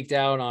kind of geeked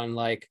out on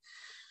like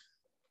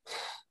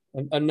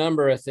a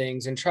number of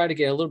things and try to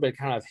get a little bit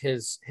kind of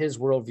his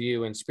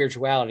worldview and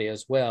spirituality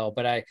as well.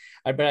 But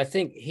I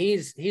think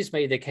he's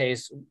made the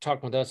case,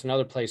 talking with us in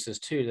other places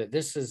too, that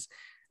this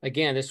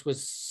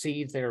was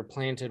seeds that are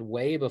planted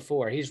way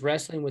before. He's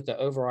wrestling with the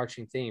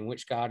overarching theme,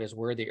 which God is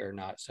worthy or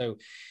not. So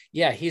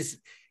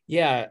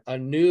a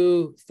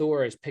new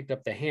Thor has picked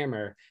up the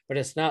hammer, but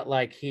it's not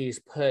like he's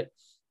put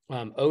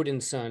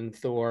Odin's son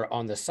Thor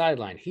on the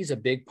sideline. He's a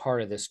big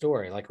part of the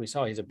story. Like we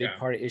saw, he's a big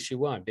part of issue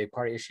 1, big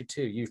part of issue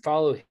 2. You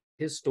follow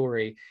his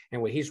story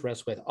and what he's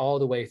wrestled with all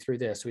the way through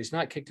this. So he's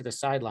not kicked to the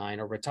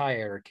sideline or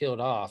retired or killed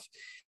off.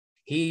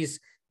 He's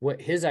what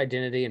his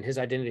identity and his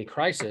identity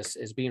crisis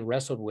is being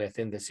wrestled with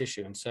in this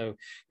issue. And so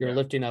you're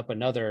lifting up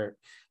another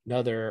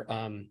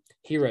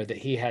hero that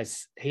he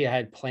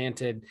had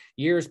planted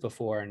years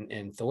before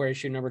in Thor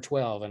issue number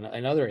 12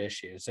 and other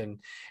issues. And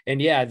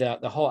the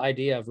whole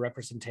idea of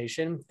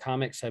representation,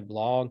 comics have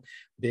long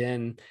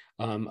been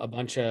a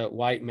bunch of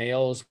white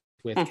males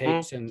with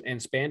capes and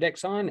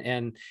spandex on.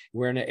 And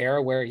we're in an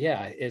era where,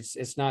 yeah,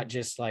 it's not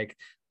just like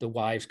the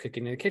wives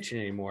cooking in the kitchen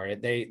anymore.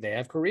 They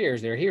have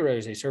careers, they're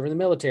heroes, they serve in the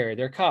military,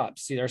 they're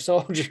cops, they're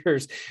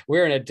soldiers.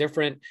 We're in a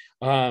different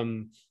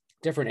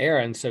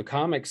era. And so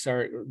comics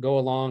go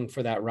along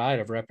for that ride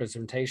of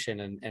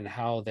representation and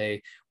how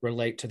they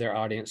relate to their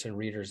audience and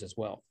readers as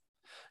well.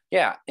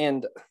 Yeah.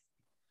 And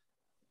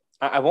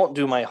I won't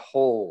do my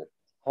whole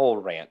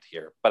rant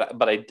here,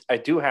 but I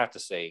do have to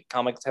say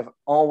comics have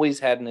always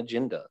had an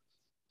agenda.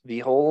 The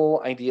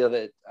whole idea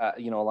that, a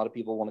lot of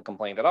people want to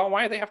complain that,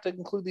 why do they have to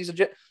include these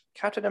agenda?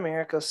 Captain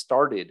America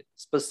started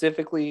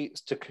specifically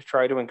to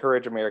try to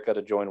encourage America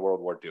to join World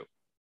War II.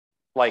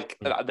 Like,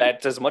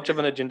 that's as much of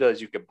an agenda as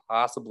you could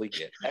possibly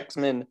get.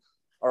 X-Men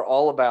are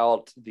all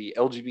about the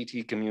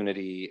LGBT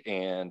community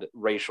and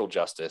racial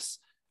justice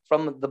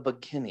from the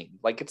beginning.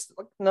 Like, it's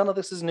like none of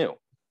this is new.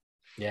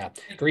 Yeah,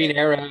 Green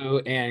Arrow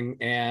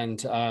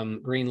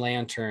and Green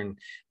Lantern,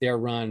 their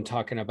run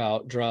talking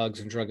about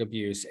drugs and drug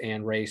abuse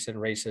and race and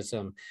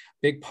racism,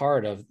 big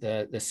part of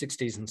the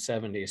 60s and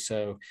 70s.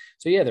 So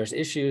yeah, there's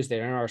issues that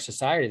are in our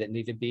society that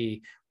need to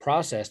be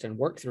processed and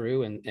worked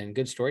through, and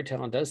good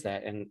storytelling does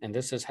that. And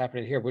this is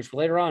happening here, which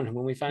later on,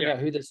 when we find out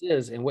who this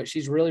is and what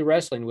she's really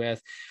wrestling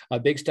with, a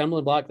big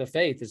stumbling block to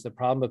faith is the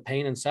problem of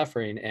pain and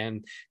suffering.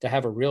 And to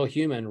have a real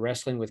human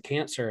wrestling with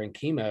cancer and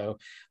chemo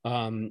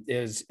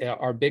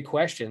are big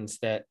questions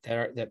that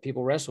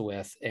people wrestle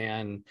with,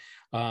 and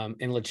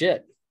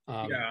legit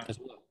as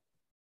well.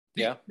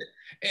 Yeah.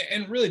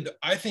 And really,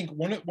 I think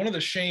one of the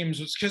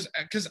shames was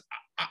because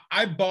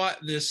I bought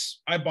this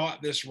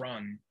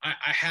run. I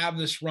have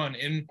this run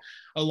in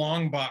a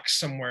long box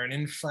somewhere and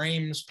in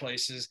frames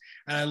places.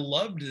 And I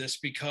loved this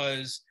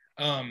because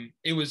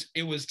it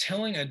was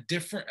telling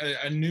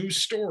a new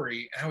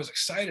story, and I was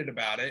excited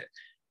about it.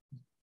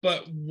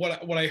 But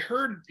what I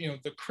heard,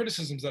 the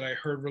criticisms that I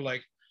heard were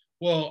like,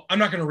 well, I'm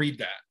not going to read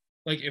that.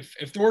 Like, if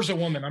Thor's a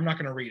woman, I'm not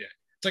going to read it.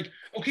 It's like,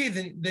 okay,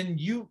 then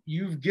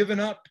you've given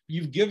up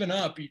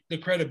the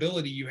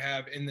credibility you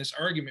have in this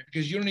argument,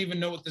 because you don't even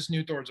know what this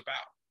new Thor's about.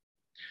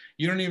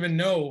 You don't even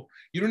know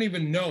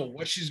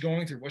what she's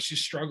going through, what she's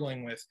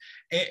struggling with.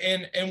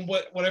 And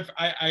what if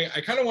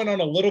I kind of went on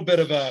a little bit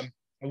of a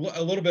I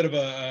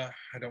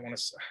don't want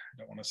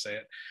to say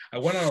it. I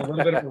went on a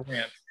little bit of a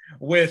rant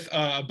with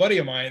a buddy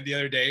of mine the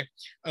other day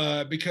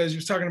because he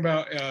was talking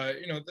about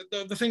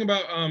the thing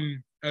about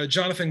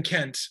Jonathan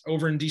Kent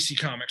over in DC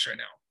Comics right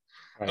now.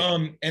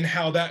 Right. And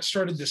how that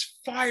started this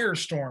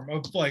firestorm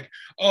of like,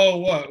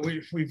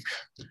 we've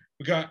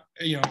got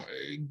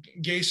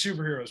gay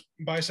superheroes,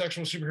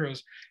 bisexual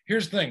superheroes.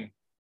 Here's the thing: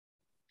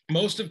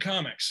 most of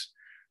comics,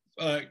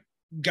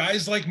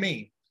 guys like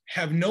me,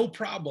 have no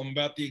problem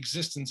about the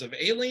existence of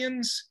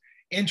aliens,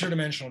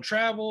 interdimensional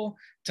travel,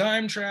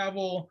 time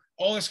travel,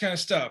 all this kind of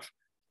stuff.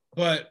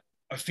 But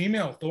a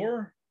female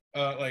Thor,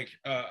 a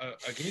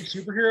gay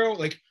superhero,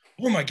 like,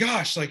 oh my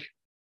gosh, like,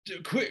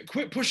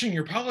 quit pushing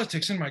your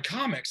politics in my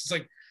comics. It's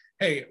like,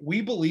 hey, we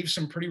believe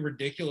some pretty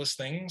ridiculous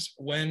things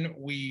when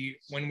we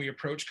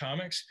approach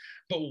comics,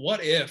 but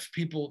what if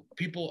people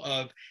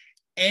of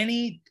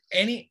any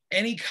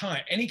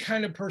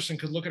kind of person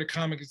could look at a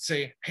comic and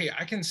say, hey,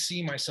 I can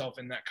see myself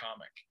in that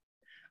comic.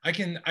 I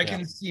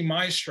can see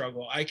my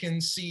struggle. I can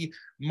see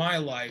my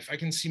life. I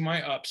can see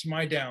my ups,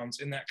 my downs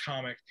in that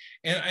comic.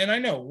 And I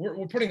know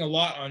we're putting a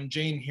lot on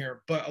Jane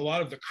here, but a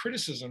lot of the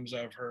criticisms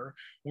of her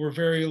were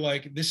very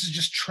like, this is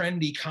just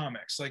trendy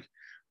comics. Like,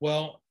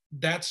 well,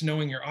 that's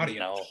knowing your audience.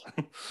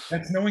 No.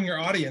 That's knowing your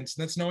audience.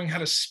 That's knowing how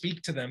to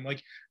speak to them.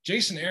 Like,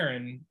 Jason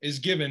Aaron is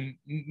given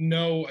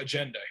no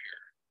agenda here.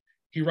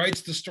 He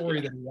writes the story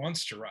that he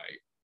wants to write.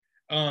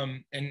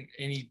 And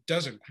he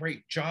does a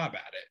great job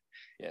at it.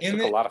 Yeah,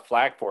 took a lot of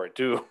flack for it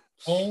too.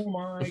 Oh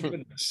my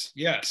goodness.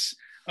 Yes.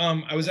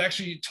 I was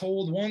actually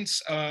told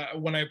once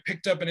when I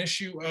picked up an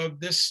issue of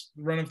this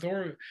run of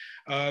Thor,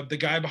 the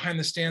guy behind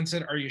the stand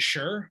said, "Are you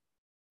sure?"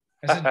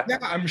 I said, "Yeah,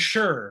 I'm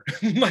sure."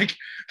 Like,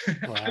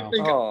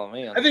 wow.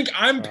 I think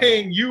I'm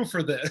paying you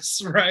for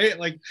this, right?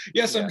 Like,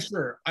 yes, I'm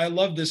sure. I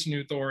love this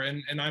new Thor,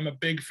 and I'm a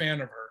big fan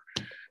of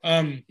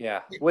her.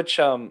 Which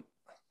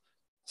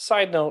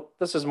side note,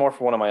 this is more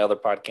for one of my other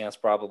podcasts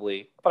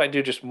probably, but I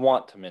do just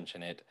want to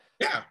mention it.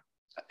 Yeah.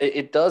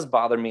 It does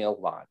bother me a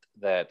lot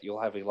that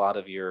you'll have a lot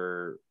of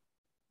your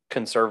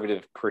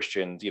conservative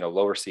Christians,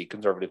 lower C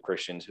conservative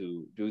Christians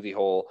who do the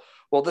whole,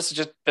 well, this is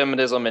just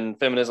feminism and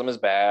feminism is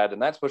bad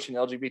and that's pushing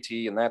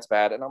LGBT and that's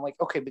bad. And I'm like,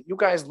 okay, but you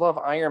guys love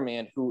Iron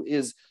Man, who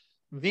is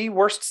the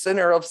worst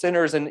sinner of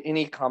sinners in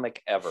any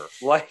comic ever.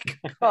 Like,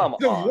 come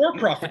the on. War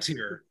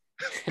Profiteer.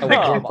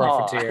 War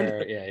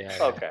Profiteer. Yeah.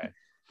 Okay.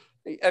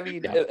 I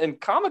mean, in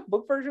comic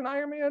book version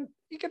Iron Man,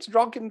 he gets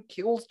drunk and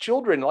kills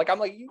children. Like, I'm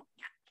like, you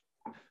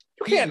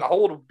can't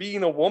hold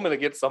being a woman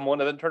against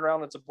someone and then turn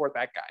around and support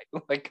that guy.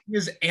 Like, he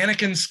is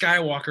Anakin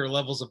Skywalker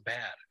levels of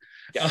bad.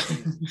 Yeah,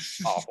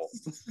 awful.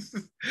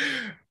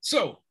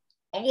 So,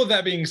 all of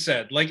that being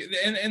said, like,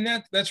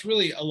 and that's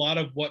really a lot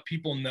of what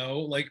people know,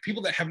 like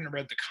people that haven't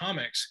read the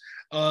comics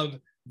of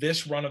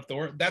this run of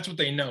Thor, that's what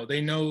they know.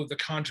 They know the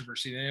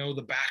controversy, they know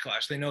the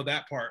backlash, they know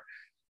that part.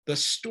 The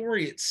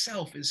story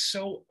itself is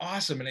so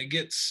awesome, and it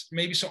gets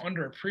maybe so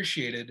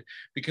underappreciated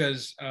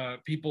because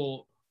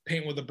people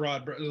paint with a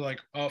broad, like,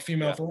 oh,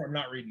 female Thor. I'm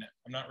not reading it.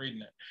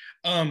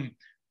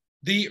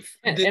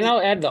 And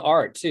I'll add the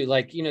art too.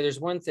 Like, there's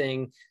one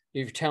thing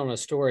you're telling a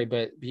story,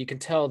 but you can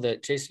tell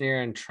that Jason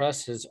Aaron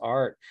trusts his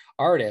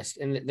artist.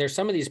 And there's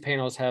some of these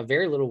panels have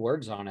very little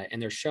words on it,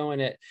 and they're showing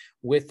it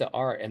with the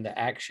art and the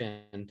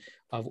action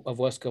of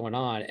what's going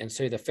on. And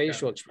so the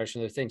facial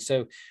expression of the thing.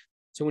 So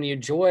when you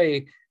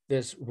enjoy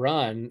this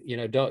run,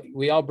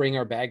 we all bring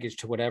our baggage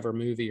to whatever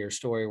movie or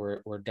story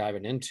we're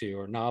diving into,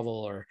 or novel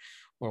or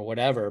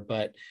whatever.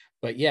 But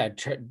yeah,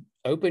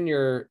 open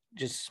your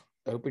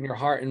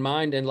heart and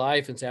mind and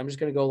life and say, I'm just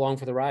going to go along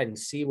for the ride and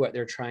see what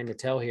they're trying to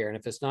tell here. And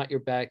if it's not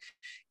your bag,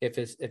 if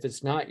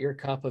it's not your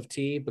cup of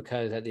tea,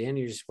 because at the end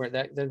you just wear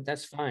that, then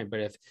that's fine. But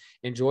if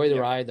enjoy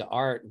the ride, the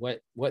art, what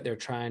they're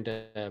trying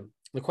to,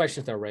 the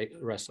questions they're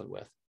wrestling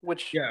with.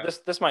 Which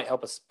this might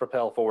help us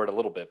propel forward a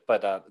little bit,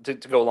 but to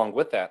go along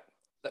with that,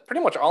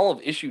 pretty much all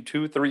of issue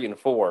 2, 3, and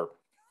 4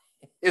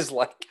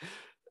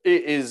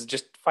 is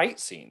just fight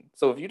scene.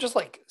 So if you just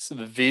like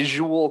some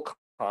visual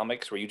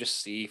comics where you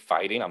just see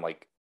fighting, I'm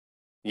like,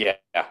 yeah,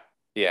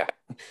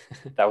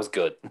 that was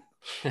good.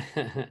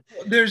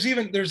 There's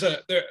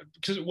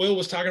because Will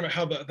was talking about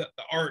how the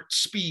art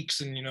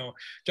speaks, and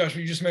Josh,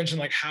 you just mentioned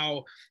like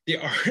how the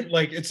art,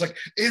 like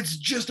it's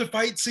just a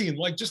fight scene,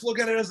 like just look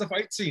at it as a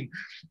fight scene.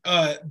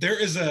 There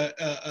is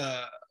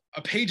a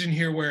page in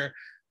here where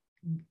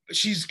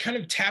she's kind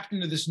of tapped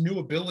into this new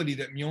ability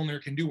that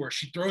Mjolnir can do, where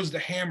she throws the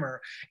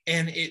hammer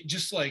and it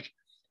just like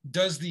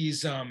does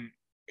these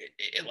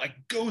it like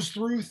goes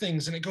through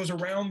things and it goes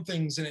around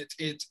things, and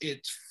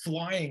it's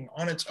flying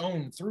on its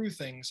own through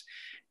things,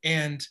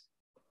 and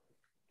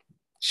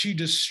she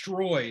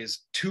destroys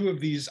 2 of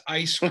these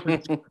ice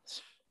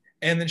creatures.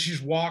 And then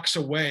she walks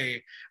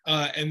away,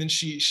 and then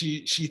she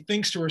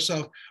thinks to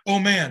herself, "Oh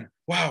man,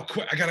 wow,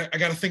 I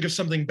gotta think of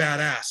something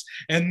badass."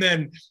 And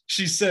then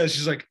she says,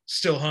 "She's like,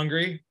 still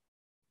hungry?"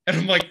 And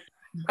I'm like,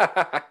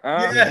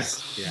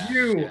 "Yes,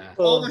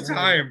 all the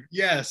time,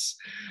 yes."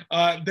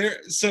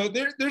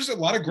 There's a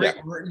lot of great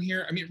art in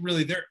here. I mean,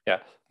 really, there. Yeah.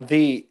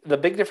 The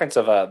big difference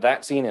of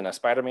that scene and a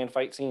Spider-Man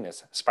fight scene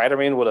is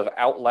Spider-Man would have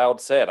out loud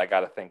said, "I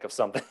got to think of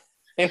something."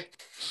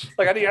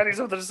 Like, I need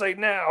something to say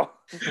now.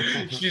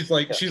 She's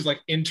like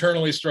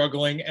internally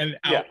struggling, and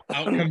out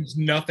comes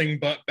nothing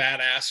but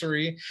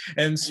badassery.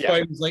 And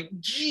Spidey's like,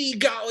 "Gee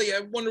golly,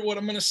 I wonder what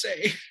I'm gonna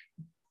say."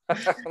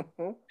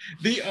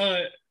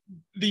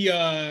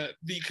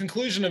 The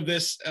conclusion of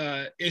this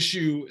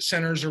issue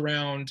centers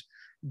around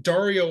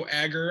Dario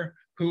Agger,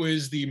 who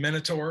is the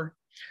Minotaur,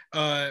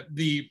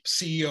 the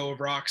CEO of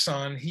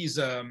Roxxon. He's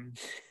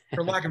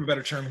for lack of a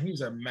better term,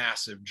 he's a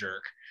massive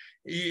jerk.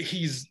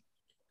 He's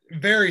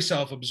very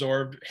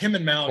self-absorbed. Him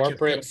and Malik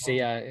corporate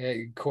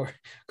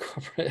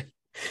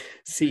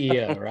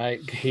CEO, right?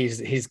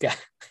 He's got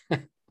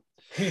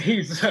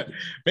he's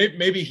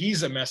maybe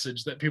he's a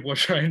message that people are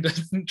trying to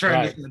send.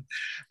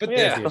 But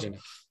I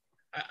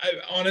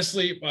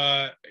honestly,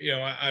 I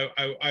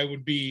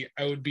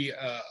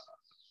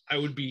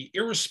would be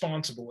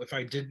irresponsible if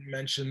I didn't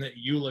mention that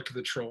Ulik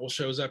the Troll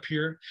shows up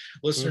here.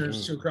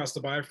 Listeners to Across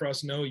the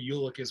Bifrost know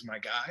Ulik is my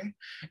guy,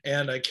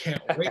 and I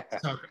can't wait to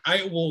talk.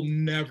 I will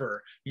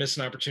never miss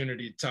an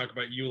opportunity to talk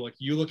about Ulik.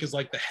 Ulik is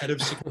like the head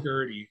of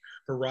security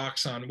for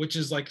Roxxon, which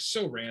is like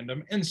so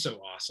random and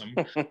so awesome.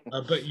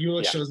 But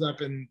Ulik shows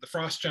up in the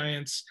Frost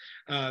Giants.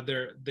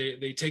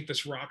 They take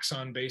this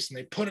Roxxon base and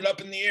they put it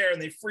up in the air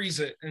and they freeze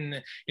it,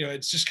 and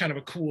it's just kind of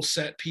a cool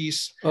set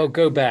piece. Oh,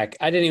 go back!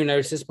 I didn't even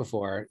notice this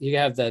before. You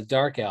have the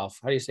Dark Elf.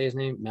 How do you say his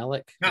name?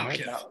 Malik.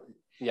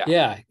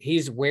 Yeah.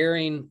 He's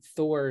wearing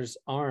Thor's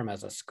arm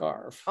as a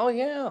scarf. Oh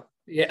yeah.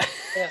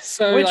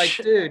 So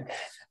dude,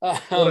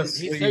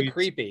 he's so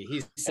creepy.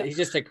 He's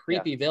just a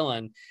creepy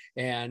villain,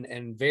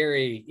 and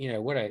very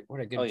what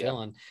a good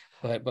villain.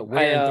 But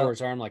wearing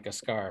Thor's arm like a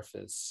scarf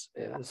is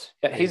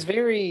he's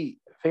very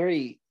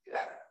very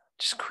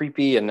just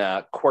creepy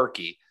and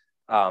quirky.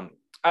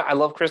 I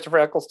love Christopher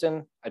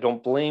Eccleston. I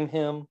don't blame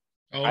him.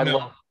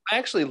 I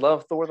actually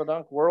love Thor: The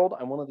Dark World.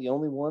 I'm one of the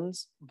only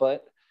ones,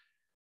 but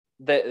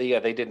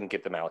they didn't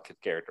get the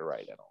Malekith character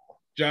right at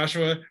all.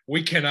 Joshua,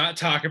 we cannot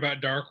talk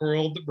about Dark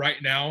World right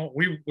now.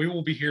 We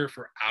will be here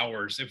for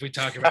hours if we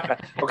talk about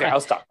it. Okay,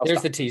 I'll stop.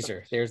 There's the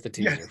teaser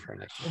for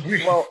next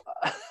week. Well,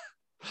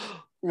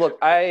 look,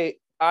 I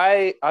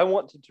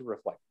wanted to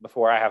reflect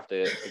before I have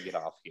to get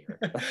off here.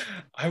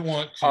 I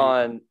want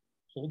to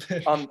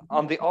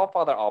on the All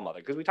Father, All Mother,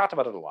 because we talked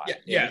about it a lot.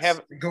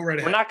 Go right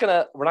ahead.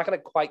 We're not gonna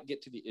quite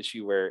get to the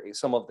issue where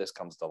some of this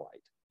comes to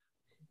light,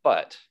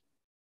 but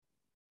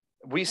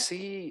we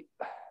see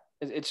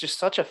it's just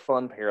such a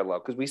fun parallel,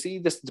 because we see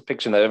this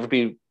depiction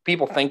that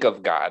people think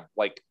of God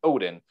like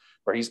Odin,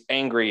 where he's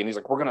angry and he's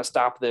like, we're gonna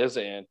stop this,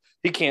 and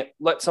he can't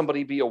let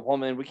somebody be a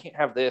woman. We can't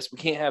have this. We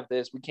can't have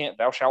this. We can't.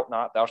 Thou shalt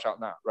not. Thou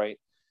shalt not. Right.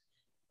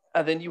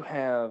 And then you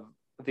have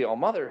the All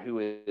Mother, who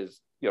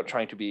is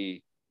trying to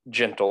be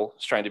gentle.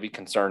 It's trying to be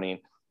concerning.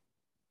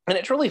 And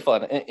it's really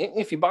fun. And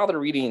if you bother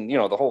reading,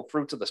 the whole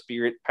fruits of the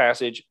spirit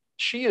passage,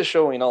 she is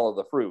showing all of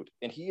the fruit,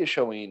 and he is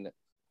showing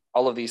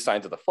all of these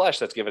signs of the flesh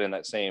that's given in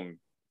that same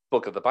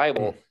book of the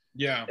Bible.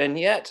 Yeah. And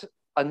yet,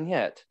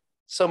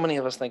 so many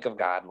of us think of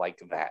God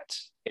like that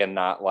and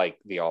not like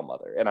the All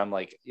Mother. And I'm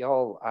like,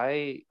 y'all,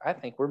 I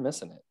think we're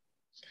missing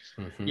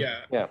it. Mm-hmm.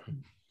 Yeah.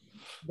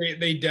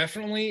 They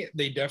definitely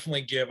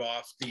give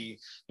off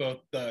both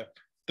the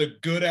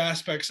good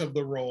aspects of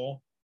the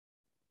role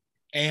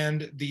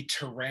and the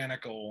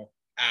tyrannical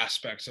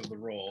aspects of the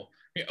role.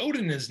 I mean,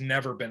 Odin has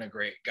never been a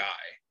great guy.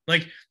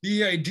 Like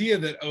the idea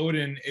that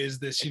Odin is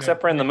this,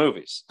 except for in the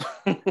movies.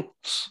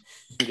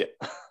 Yeah.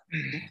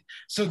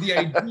 So the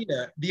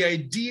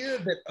idea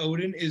that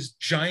Odin is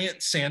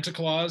giant Santa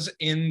Claus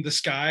in the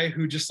sky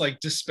who just like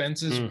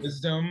dispenses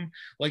wisdom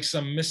like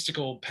some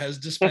mystical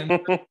Pez dispenser.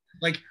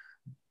 Like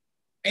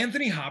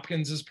Anthony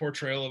Hopkins'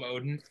 portrayal of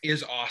Odin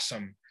is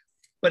awesome,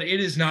 but it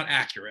is not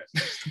accurate.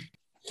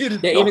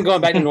 Even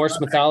going back to Norse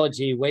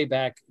mythology, way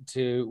back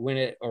to when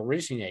it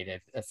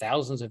originated,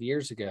 thousands of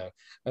years ago,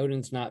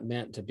 Odin's not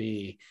meant to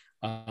be,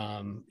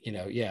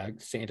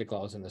 Santa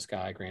Claus in the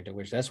sky, granted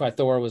wish. That's why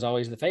Thor was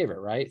always the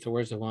favorite, right?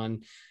 Thor's the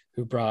one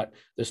who brought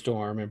the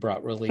storm and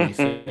brought relief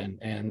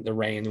and the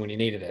rain when he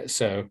needed it.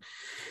 So,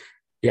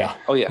 yeah.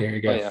 Oh yeah. There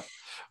you go. Oh, yeah.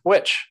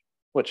 Which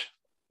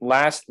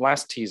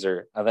last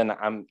teaser, and then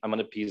I'm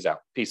gonna peace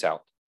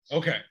out.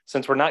 Okay.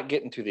 Since we're not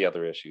getting to the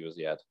other issues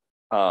yet.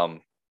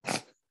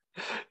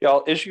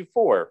 Y'all, issue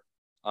 4,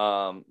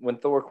 when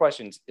Thor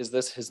questions, is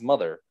this his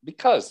mother?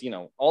 Because,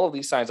 all of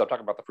these signs, I'm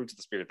talking about the fruits of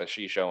the spirit that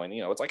she's showing,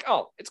 it's like,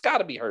 oh, it's got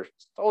to be her.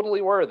 It's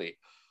totally worthy.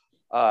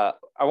 I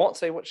won't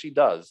say what she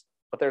does,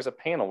 but there's a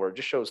panel where it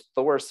just shows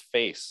Thor's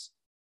face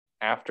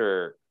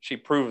after she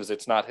proves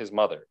it's not his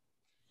mother.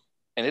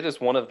 And it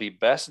is one of the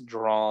best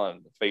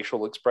drawn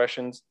facial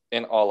expressions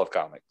in all of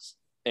comics.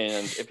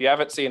 And if you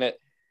haven't seen it,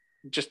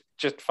 just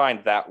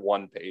find that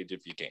one page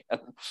if you can.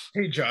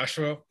 Hey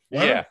Joshua,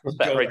 that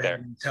right there.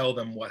 And tell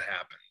them what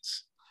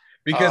happens,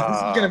 because this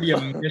is going to be a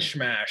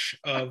mishmash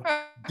of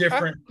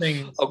different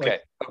things.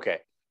 Okay.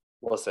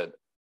 Listen.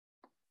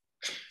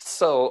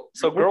 So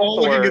we're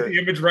all looking at the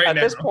image right now. At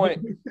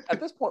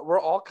this point,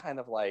 we're all kind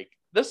of like,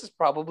 this is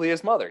probably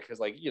his mother, because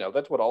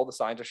that's what all the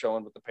signs are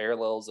showing with the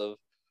parallels of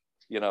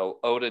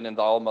Odin and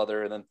the All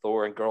Mother, and then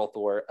Thor and Girl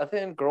Thor, and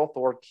then Girl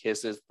Thor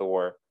kisses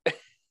Thor.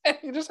 And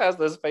he just has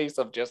this face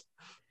of just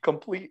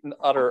complete and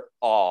utter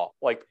awe.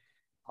 Like,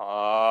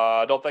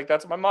 I don't think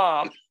that's my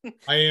mom.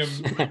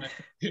 He's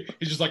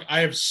just like,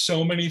 I have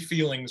so many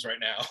feelings right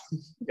now.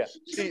 Yeah.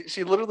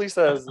 She literally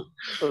says,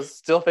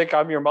 still think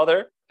I'm your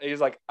mother? And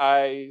he's like,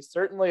 I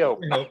certainly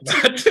hope not.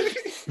 Fantastic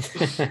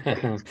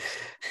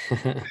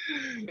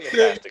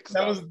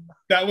stuff.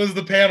 That was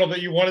the panel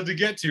that you wanted to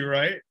get to,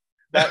 right?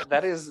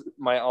 That is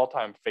my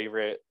all-time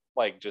favorite,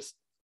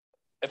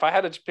 if I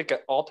had to pick an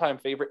all-time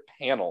favorite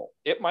panel,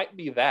 it might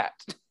be that.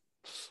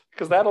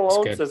 Because that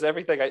alone says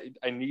everything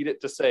I need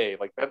it to say.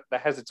 Like that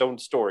has its own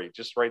story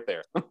just right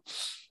there.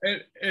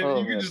 And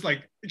you can just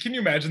can you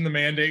imagine the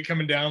mandate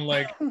coming down?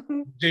 Like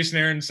Jason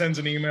Aaron sends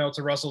an email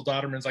to Russell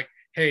Dodderman's like,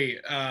 hey,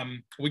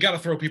 we got to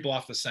throw people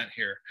off the scent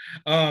here.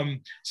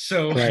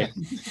 So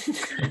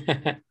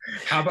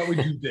how about we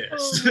do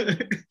this?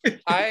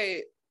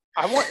 I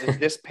want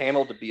this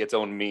panel to be its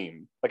own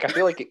meme. I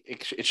feel like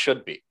it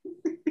should be.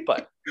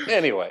 But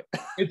anyway,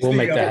 we'll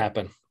make that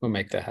happen.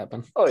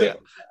 Oh yeah.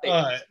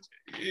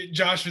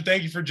 Joshua,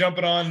 thank you for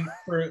jumping on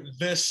for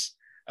this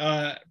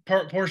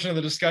portion of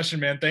the discussion,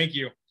 man. Thank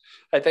you.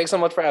 Hey, thanks so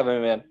much for having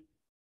me, man.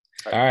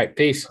 All right.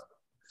 Peace.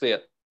 See ya.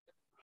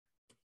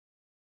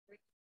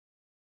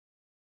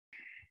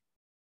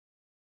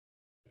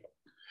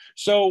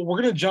 So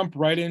we're going to jump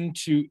right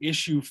into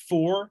issue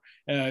 4.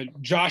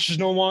 Josh is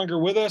no longer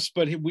with us,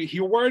 but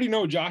he already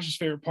know Josh's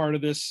favorite part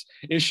of this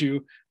issue,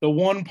 the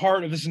one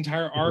part of this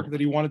entire arc that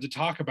he wanted to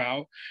talk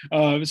about.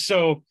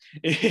 So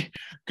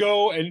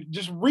go and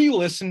just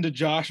re-listen to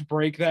Josh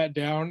break that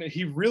down.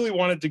 He really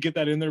wanted to get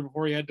that in there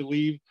before he had to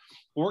leave.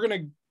 We're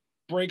going to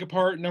break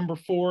apart number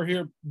 4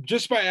 here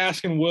just by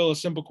asking Will a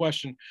simple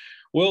question.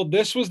 Will,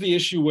 this was the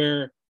issue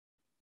where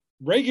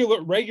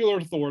regular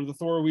Thor, the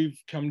Thor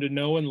we've come to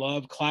know and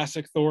love,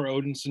 classic Thor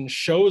Odinson,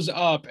 shows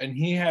up and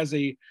he has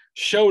a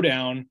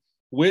showdown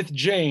with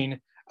Jane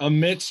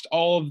amidst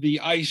all of the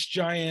ice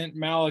giant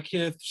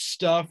Malekith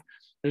stuff.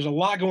 There's a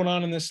lot going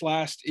on in this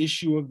last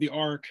issue of the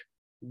arc.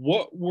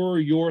 What were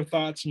your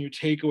thoughts and your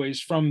takeaways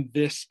from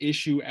this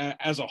issue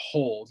as a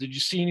whole? Did you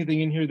see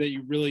anything in here that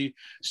you really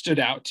stood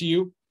out to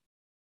you?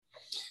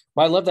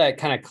 Well, I love that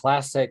kind of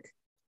classic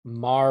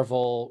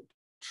Marvel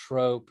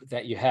trope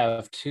that you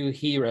have two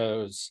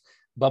heroes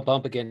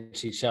bump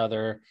against each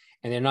other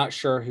and they're not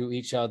sure who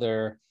each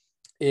other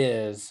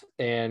is,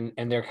 and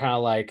they're kind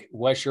of like,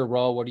 what's your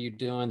role, what are you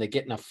doing? They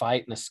get in a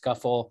fight and a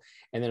scuffle,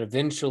 and then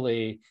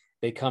eventually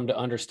they come to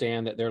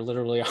understand that they're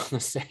literally on the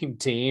same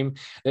team,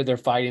 that they're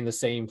fighting the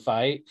same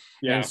fight.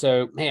 And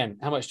so, man,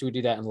 how much do we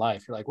do that in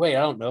life? You're like, wait,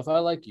 I don't know if I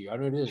like you, I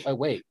don't know. Oh,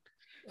 wait,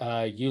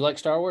 You like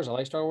Star Wars, I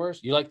like Star Wars.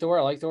 You like Thor,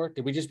 I like Thor.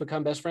 Did we just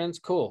become best friends?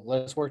 Cool,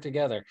 let's work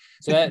together.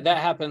 So that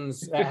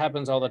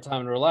happens all the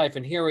time in real life.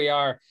 And here we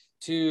are,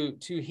 two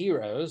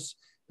heroes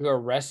who are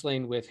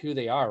wrestling with who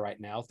they are right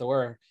now.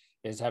 Thor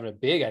is having a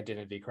big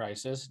identity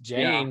crisis.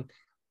 Jane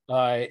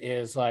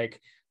is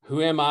like,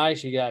 who am I?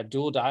 She got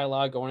dual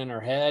dialogue going in her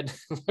head,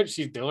 what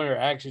she's doing, or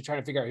actually trying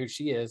to figure out who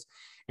she is.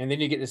 And then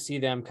you get to see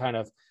them kind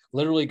of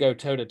literally go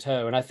toe to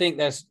toe. And I think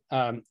that's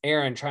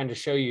Aaron trying to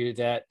show you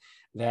that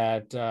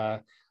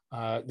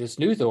this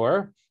new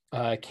Thor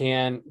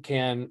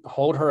can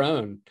hold her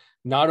own,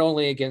 not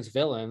only against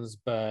villains,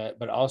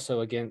 but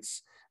also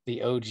against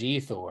the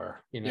OG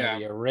Thor,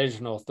 the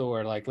original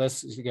Thor. Like,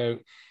 let's go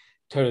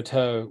toe to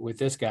toe with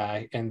this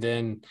guy, and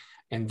then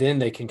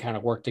they can kind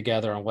of work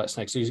together on what's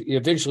next. So you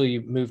eventually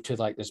move to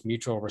like this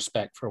mutual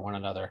respect for one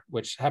another,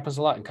 which happens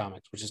a lot in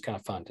comics, which is kind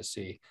of fun to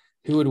see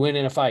who would win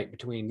in a fight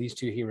between these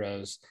two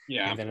heroes.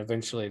 Yeah. And then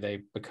eventually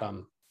they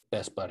become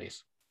best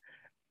buddies.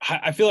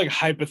 I feel like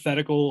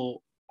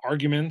hypothetical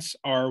arguments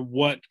are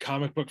what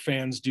comic book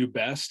fans do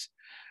best.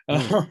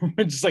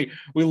 It's just like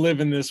we live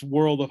in this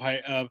world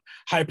of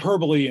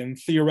hyperbole and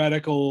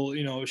theoretical,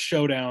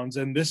 showdowns.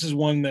 And this is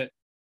one that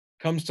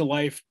comes to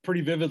life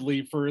pretty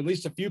vividly for at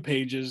least a few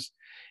pages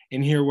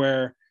in here,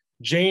 where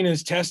Jane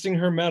is testing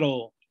her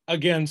mettle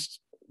against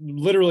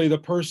literally the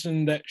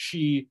person that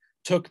she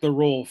took the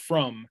role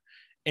from.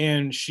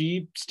 And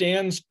she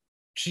stands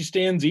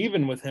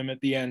even with him at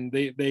the end.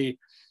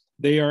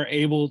 They are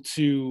able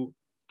to,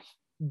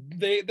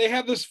 they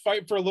have this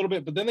fight for a little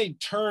bit, but then they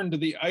turn to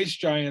the ice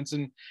giants,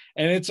 and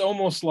it's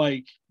almost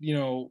like,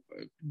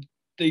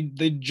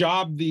 they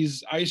job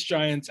these ice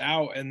giants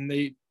out, and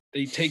they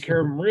take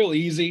care of them real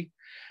easy.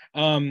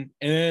 And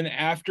then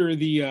after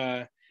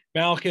the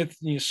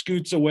Malekith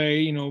scoots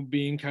away,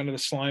 being kind of the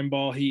slime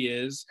ball he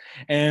is,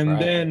 and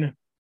right.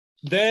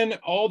 Then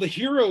all the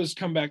heroes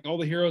come back, all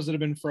the heroes that have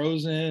been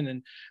frozen,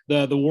 and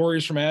the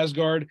warriors from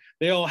Asgard,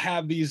 they all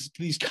have these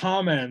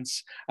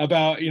comments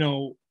about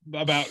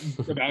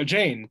about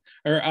Jane,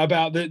 or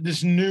about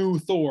this new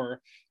Thor.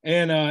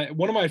 And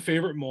one of my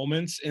favorite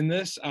moments in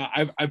this,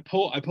 I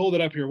pulled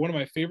it up here. One of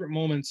my favorite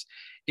moments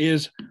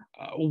is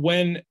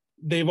when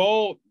they've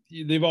all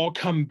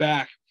come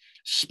back.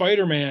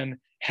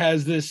 Spider-Man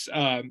has this,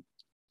 I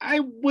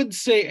would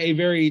say, a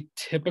very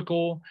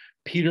typical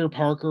Peter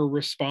Parker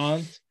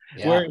response.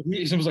 Yeah. Where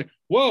he was like,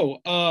 "Whoa,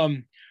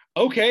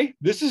 okay,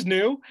 this is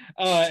new."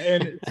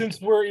 And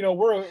since we're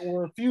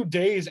a few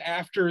days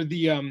after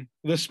the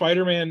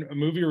Spider-Man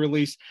movie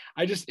release,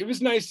 it was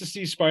nice to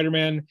see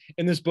Spider-Man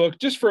in this book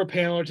just for a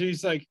panel or two.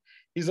 He's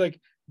like,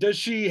 "Does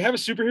she have a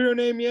superhero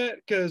name yet?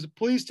 Because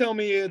please tell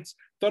me it's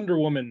Thunder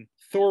Woman,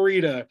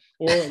 Thorita,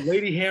 or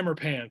Lady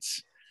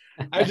Hammerpants."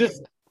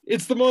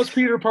 It's the most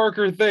Peter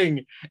Parker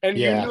thing. And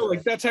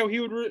that's how he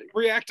would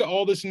react to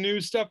all this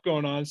new stuff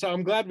going on. So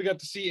I'm glad we got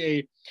to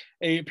see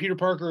a Peter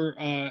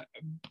Parker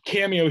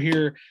cameo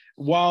here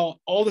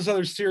while all this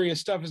other serious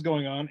stuff is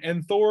going on.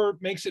 And Thor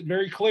makes it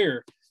very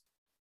clear.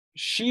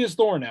 She is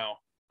Thor now.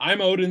 I'm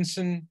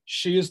Odinson.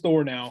 She is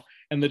Thor now.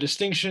 And the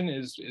distinction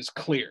is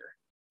clear.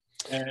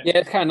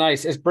 It's kind of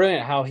nice. It's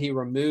brilliant how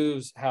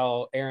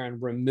Aaron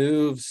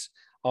removes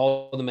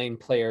all the main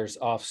players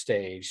off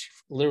stage,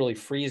 literally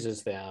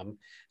freezes them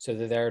so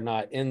that they're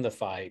not in the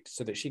fight,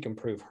 so that she can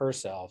prove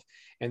herself.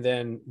 And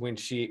then when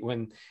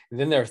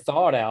they're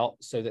thawed out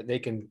so that they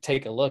can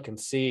take a look and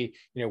see,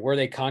 were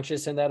they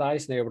conscious in that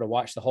ice and they're able to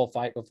watch the whole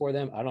fight before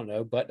them? I don't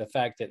know. But the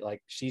fact that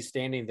like she's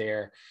standing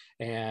there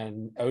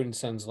and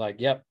Odinson's like,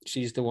 yep,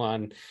 she's the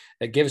one,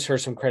 that gives her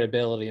some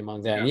credibility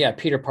among them. Yeah,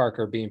 Peter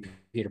Parker being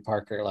Peter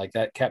Parker, like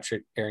that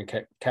Aaron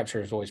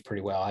captured his voice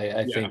pretty well.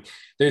 I think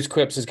those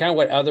quips is kind of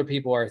what other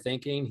people are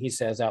thinking. He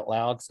says out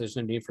loud, so there's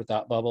no need for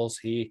thought bubbles.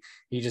 He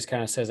just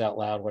kind of says out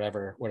loud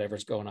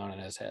whatever's going on in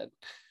his head.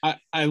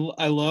 I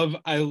love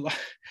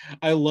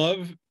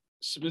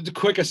the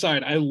quick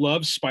aside, I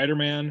love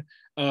Spider-Man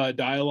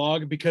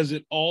dialogue because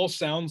it all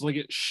sounds like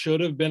it should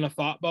have been a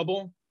thought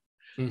bubble,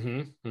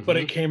 but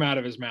it came out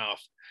of his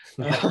mouth.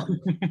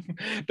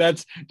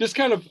 That's just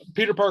kind of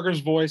Peter Parker's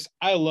voice.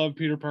 I love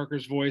Peter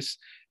Parker's voice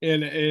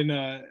in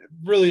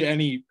really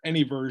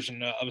any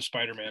version of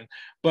Spider-Man.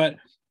 But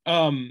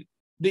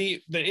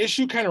the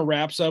issue kind of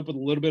wraps up with a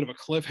little bit of a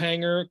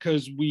cliffhanger,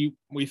 because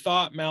we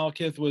thought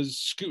Malekith was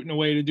scooting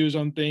away to do his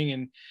own thing,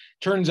 and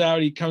turns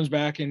out he comes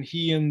back and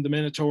he and the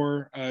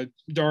Minotaur,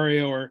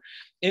 Dario, are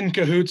in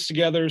cahoots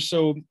together.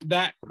 So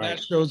that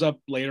shows up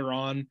later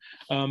on,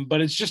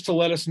 but it's just to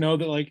let us know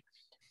that like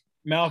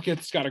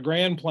Malekith's got a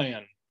grand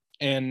plan,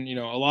 and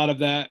a lot of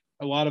the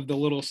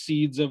little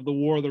seeds of the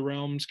War of the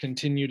Realms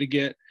continue to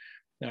get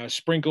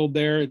sprinkled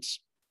there.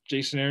 It's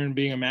Jason Aaron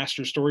being a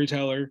master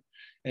storyteller.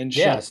 And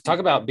talk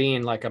about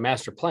being like a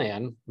master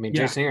plan. I mean,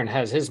 Jason Aaron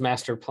has his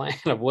master plan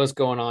of what's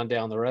going on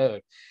down the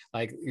road.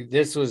 Like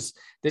this was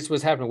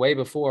happening way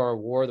before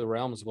War of the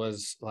Realms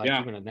was like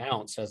even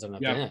announced as an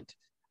event.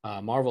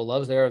 Marvel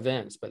loves their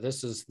events, but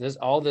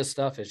all this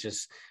stuff is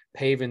just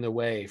paving the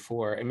way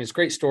for, I mean, it's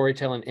great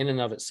storytelling in and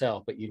of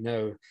itself, but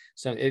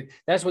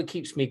that's what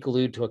keeps me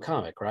glued to a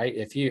comic, right?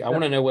 I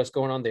want to know what's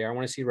going on there. I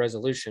want to see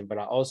resolution, but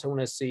I also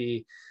want to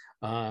see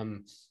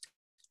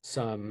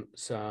some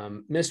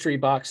mystery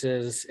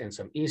boxes and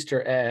some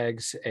Easter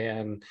eggs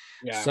and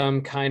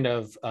some kind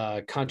of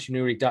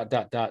continuity, ...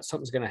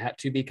 Something's going to have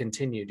to be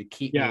continued to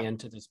keep me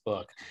into this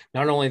book.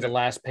 Not only the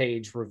last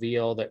page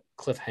reveal, that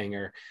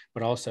cliffhanger,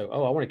 but also, I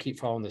want to keep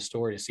following the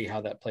story to see how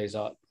that plays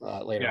out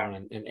later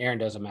on. And Aaron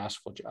does a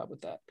masterful job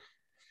with that.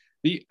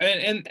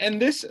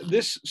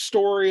 This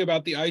story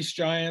about the ice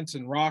giants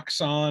and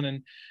Roxxon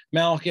and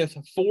Malekith,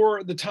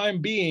 for the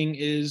time being,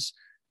 is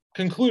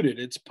concluded.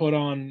 It's put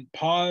on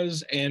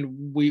pause,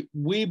 and we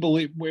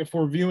believe, if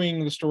we're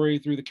viewing the story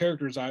through the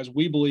character's eyes,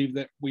 we believe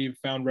that we've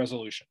found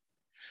resolution.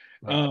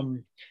 Right.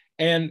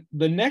 And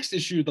the next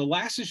issue, the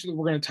last issue that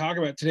we're going to talk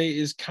about today,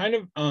 is kind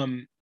of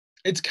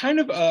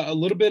a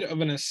little bit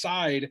of an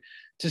aside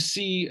to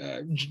see.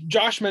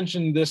 Josh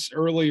mentioned this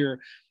earlier,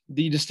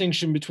 the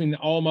distinction between the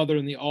All-Mother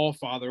and the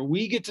All-Father.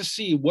 We get to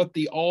see what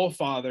the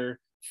All-Father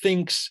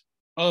thinks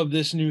of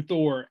this new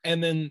Thor,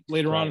 and then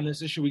later on in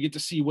this issue, we get to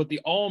see what the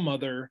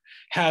All-Mother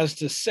has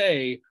to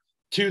say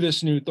to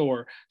this new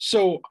Thor.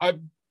 So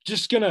I'm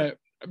just gonna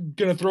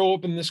throw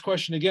open this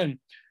question again.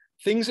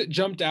 Things that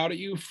jumped out at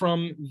you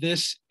from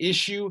this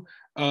issue,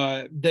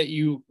 that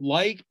you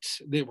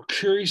liked, that were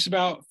curious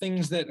about,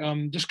 things that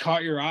just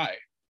caught your eye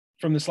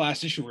from this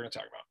last issue we're going to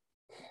talk about.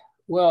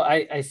 Well,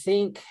 I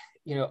think,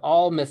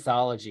 all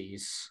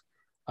mythologies,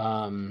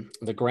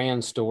 the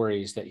grand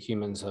stories that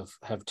humans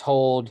have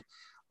told,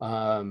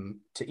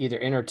 to either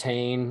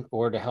entertain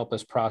or to help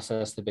us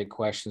process the big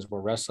questions we're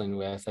wrestling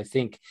with. I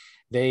think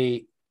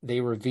they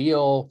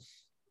reveal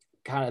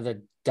kind of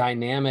the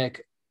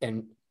dynamic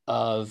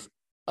of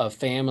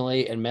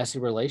family and messy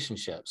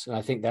relationships. And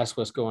I think that's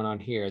what's going on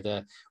here.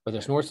 Whether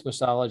it's Norse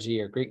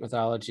mythology or Greek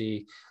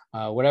mythology,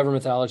 whatever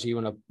mythology you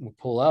want to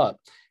pull up,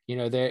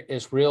 there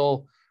is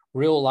real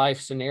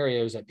life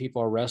scenarios that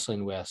people are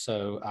wrestling with.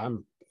 So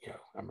I'm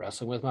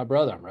wrestling with my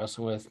brother. I'm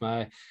wrestling with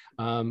my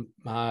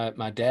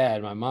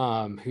dad, my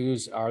mom.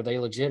 Are they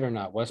legit or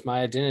not? What's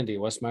my identity?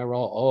 What's my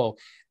role? Oh,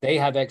 they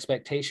have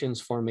expectations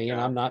for me, and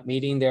I'm not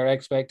meeting their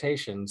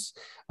expectations.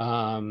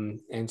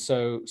 And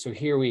so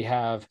here we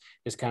have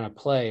this kind of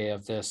play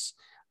of this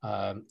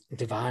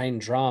divine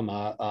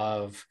drama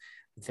of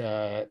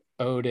the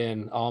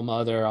Odin,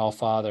 All-Mother,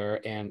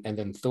 All-Father, and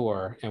then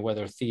Thor, and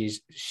whether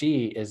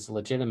she is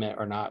legitimate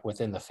or not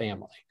within the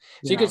family.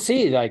 So you could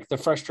see like the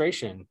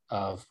frustration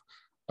of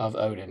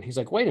Odin. He's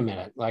like, wait a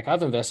minute, like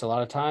I've invested a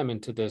lot of time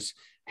into this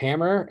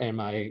hammer and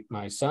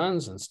my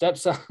sons and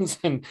stepsons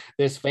and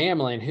this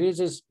family, and who's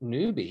this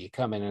newbie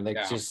coming? And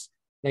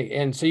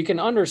and so you can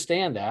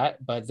understand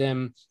that, but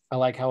then I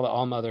like how the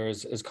All-Mother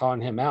is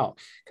calling him out,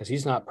 because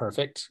he's not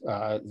perfect.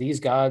 These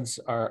gods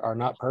are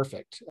not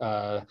perfect.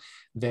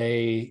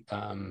 They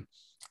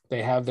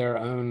have their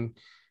own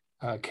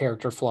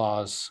character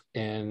flaws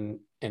in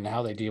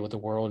how they deal with the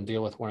world and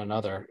deal with one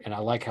another. And I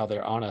like how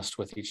they're honest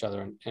with each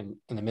other in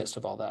the midst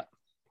of all that.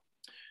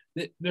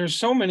 There's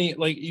so many,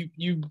 like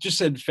you just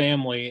said,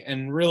 family,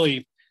 and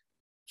really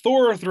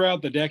Thor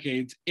throughout the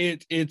decades,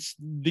 it's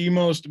the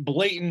most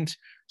blatant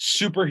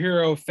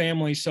superhero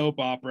family soap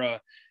opera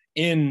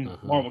in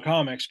Marvel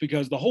Comics,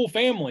 because the whole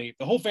family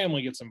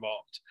gets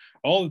involved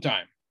all the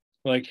time.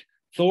 Like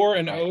Thor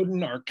and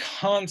Odin are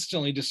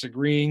constantly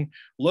disagreeing.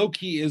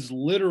 Loki is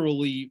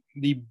literally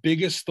the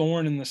biggest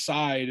thorn in the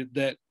side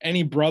that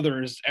any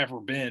brother has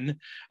ever been.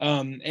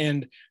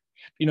 And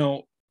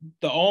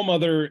the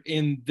All-Mother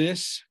in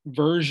this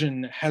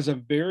version has a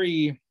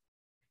very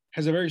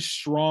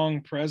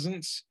strong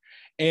presence,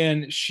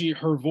 and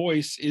her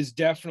voice is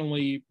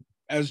definitely,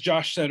 as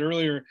Josh said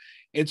earlier,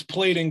 it's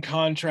played in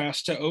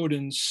contrast to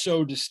Odin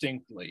so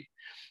distinctly.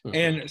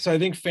 And so I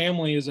think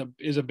family is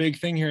a big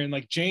thing here, and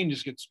like Jane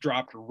just gets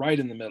dropped right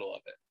in the middle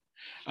of it.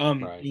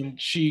 And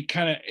she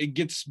it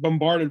gets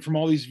bombarded from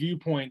all these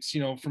viewpoints,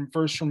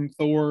 from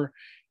Thor,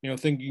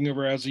 thinking of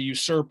her as a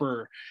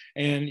usurper,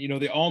 and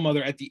the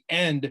All-Mother at the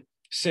end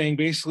saying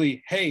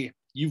basically, hey,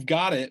 you've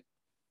got it,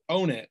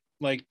 own it,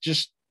 like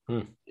just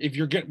if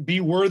you're gonna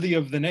be worthy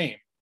of the name,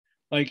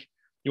 like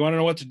you want to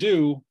know what to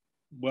do,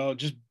 well,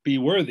 just be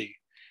worthy.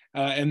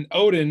 And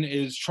Odin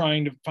is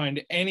trying to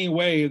find any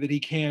way that he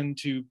can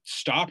to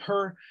stop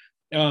her.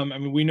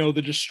 We know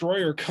the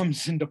Destroyer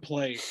comes into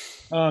play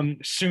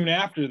soon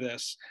after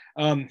this.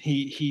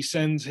 He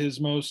sends his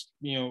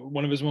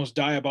one of his most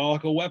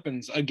diabolical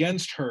weapons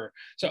against her.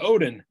 So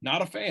Odin,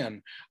 not a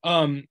fan.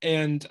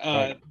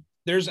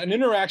 There's an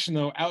interaction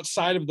though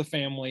outside of the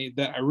family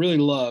that I really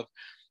love,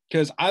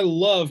 because I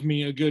love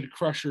me a good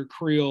Crusher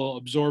Creel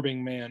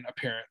absorbing man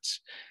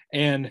appearance.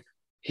 And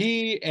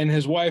he and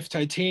his wife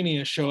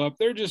Titania show up.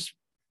 They're just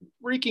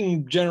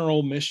wreaking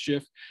general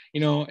mischief,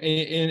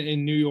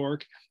 in New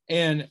York.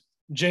 And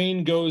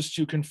Jane goes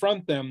to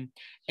confront them,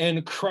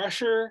 and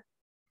Crusher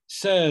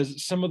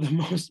says some of the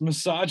most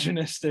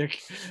misogynistic,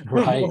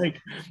 Right.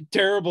 like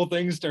terrible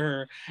things to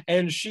her,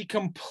 and she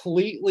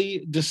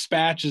completely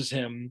dispatches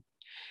him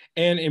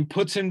and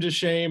puts him to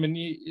shame.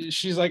 And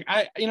she's like,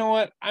 you know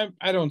what,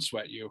 I don't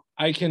sweat you.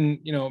 I can,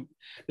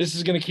 this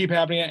is going to keep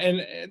happening.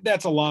 And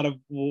that's a lot of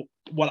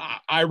what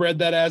I read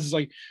that as, is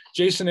like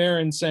Jason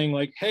Aaron saying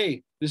like,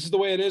 hey, this is the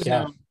way it is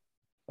Yeah. now.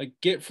 Like,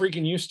 get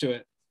freaking used to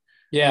it.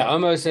 Yeah,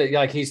 almost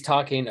like he's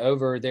talking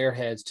over their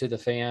heads to the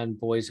fan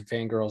boys and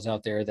fangirls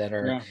out there that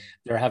are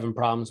they're having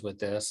problems with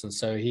this. And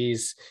so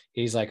he's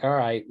like, all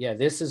right, yeah,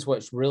 this is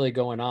what's really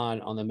going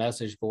on the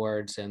message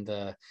boards and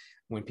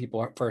when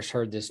people first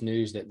heard this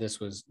news that this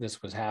was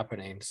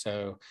happening.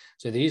 So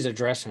he's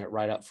addressing it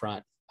right up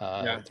front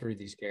through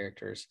these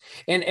characters.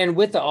 And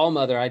with the All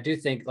Mother, I do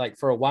think like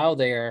for a while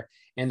there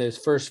in those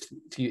first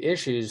few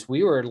issues,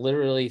 we were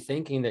literally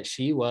thinking that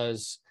she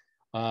was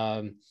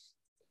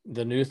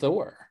the new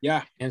Thor.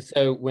 Yeah. And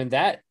so when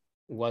that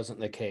wasn't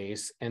the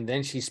case, and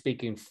then she's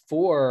speaking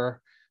for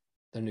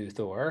the new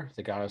Thor,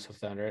 the goddess of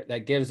thunder,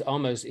 that gives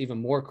almost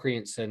even more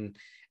credence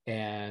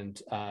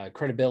and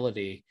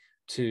credibility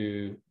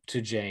to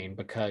Jane,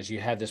 because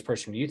you have this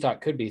person you thought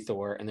could be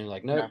Thor, and they're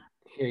like, no,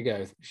 here you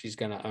go. She's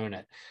going to own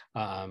it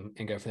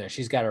and go for there.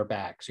 She's got her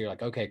back. So you're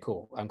like, okay,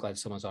 cool. I'm glad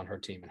someone's on her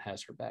team and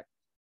has her back.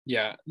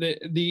 Yeah.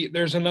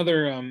 There's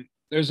another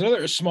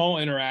small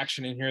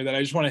interaction in here that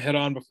I just want to hit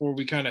on before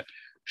we kind of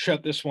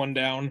shut this one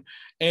down,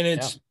 and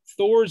it's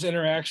Thor's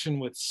interaction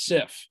with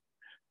Sif,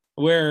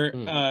 where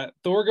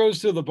Thor goes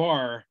to the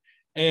bar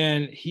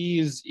and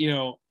he's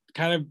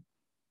kind of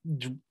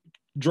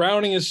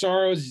drowning his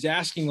sorrows. He's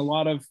asking a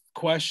lot of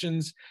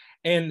questions,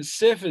 and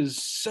Sif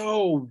is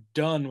so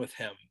done with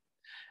him.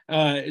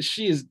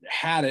 She has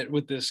had it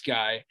with this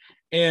guy,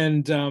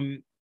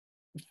 and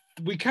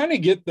we kind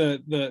of get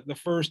the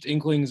first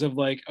inklings of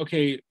like,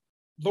 okay,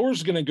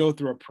 Thor's going to go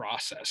through a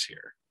process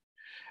here.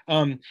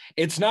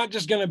 It's not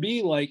just going to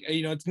be like,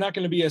 it's not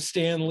going to be a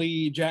Stan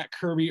Lee, Jack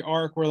Kirby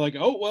arc where like,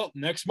 oh, well,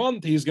 next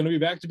month he's going to be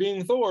back to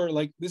being Thor.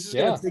 Like, this is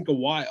going to take a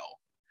while.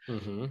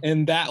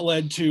 And that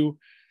led to,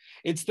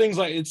 it's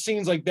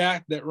scenes like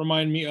that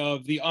remind me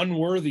of the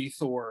Unworthy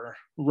Thor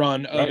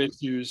run of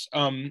issues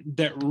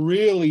that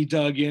really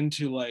dug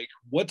into like,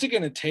 what's it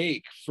going to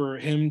take for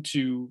him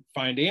to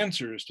find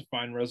answers, to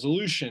find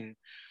resolution.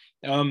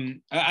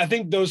 I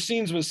think those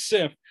scenes with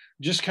Sif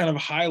just kind of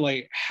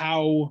highlight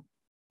how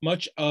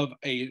much of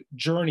a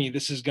journey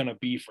this is going to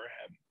be for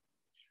him.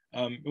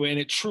 And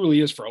it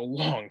truly is for a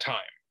long time.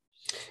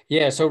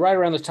 Yeah. So right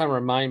around this time,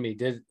 remind me,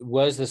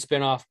 was the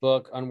spinoff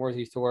book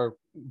Unworthy Thor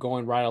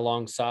going right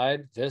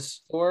alongside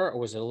this Thor, or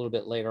was it a little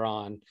bit later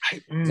on?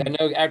 I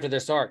know after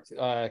this arc,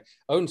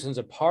 Odinson's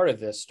a part of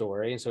this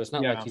story. And so it's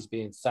not like he's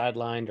being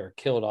sidelined or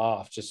killed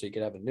off just so you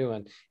could have a new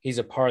one. He's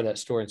a part of that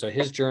story. And so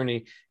his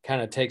journey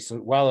kind of takes,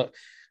 while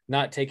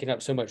not taking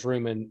up so much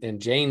room in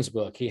Jane's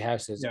book, he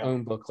has his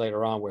own book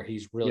later on where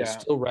he's really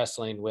still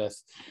wrestling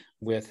with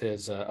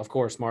his of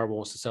course Marvel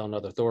wants to sell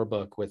another Thor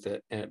book with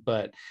it,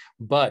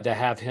 but to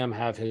have him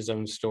have his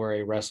own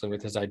story wrestling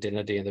with his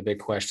identity and the big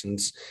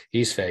questions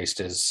he's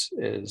faced is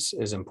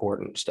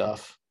important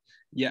stuff.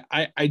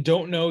 I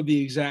don't know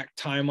the exact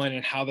timeline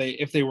and how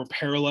if they were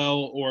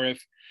parallel, or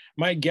if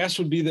my guess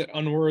would be that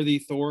Unworthy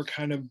Thor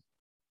kind of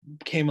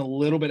came a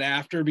little bit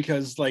after,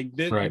 because like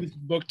this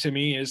book to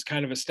me is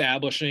kind of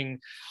establishing,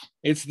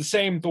 it's the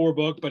same Thor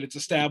book, but it's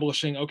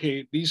establishing,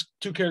 okay, these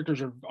two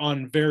characters are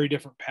on very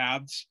different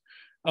paths.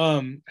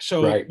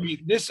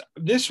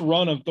 This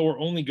run of Thor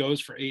only goes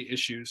for 8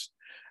 issues.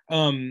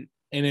 And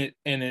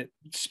it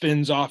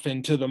spins off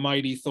into the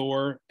Mighty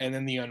Thor and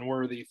then the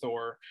Unworthy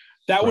Thor.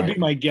 That would be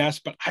my guess,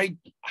 but I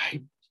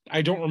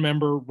don't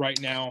remember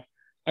right now.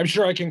 I'm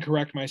sure I can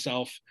correct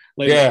myself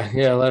later.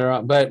 Yeah, later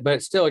on.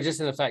 But still, just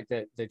in the fact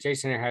that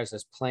Jason Aaron has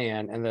this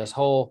plan and this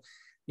whole,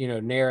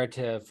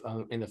 narrative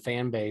in the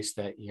fan base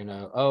that,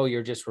 oh,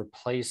 you're just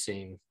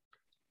replacing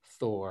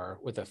Thor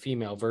with a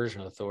female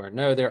version of Thor.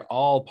 No, they're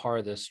all part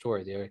of this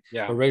story. The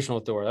original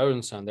Thor,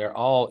 Odinson, they're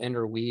all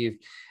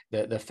interweaved.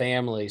 The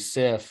family,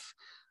 Sif,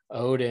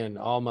 Odin,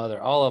 All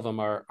Mother, all of them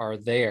are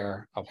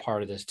there, a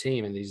part of this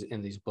team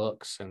in these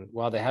books. And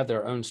while they have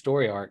their own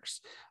story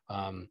arcs,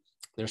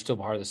 they're still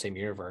part of the same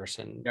universe,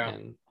 and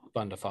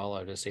fun to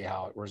follow to see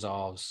how it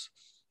resolves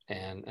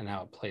and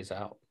how it plays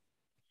out.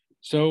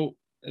 So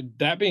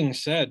that being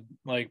said,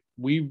 like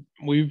we've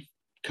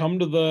come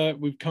to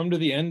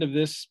the end of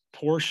this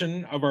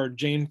portion of our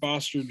Jane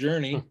Foster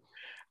journey.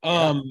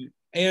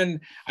 And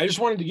I just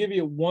wanted to give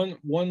you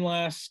one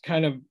last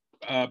kind of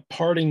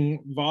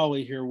parting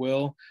volley here,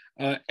 Will.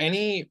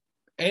 Any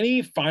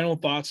final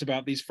thoughts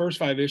about these first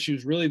 5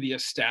 issues, really the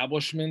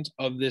establishment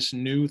of this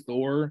new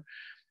Thor?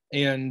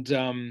 And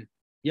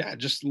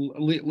just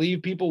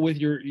leave people with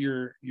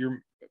your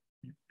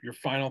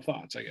final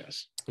thouts, I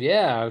guess.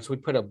 Yeah, as we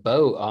put a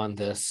bow on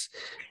this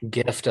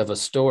gift of a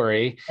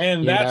story,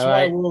 and that's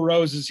why Will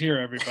Rose is here,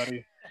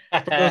 everybody.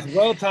 For those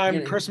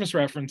well-timed Christmas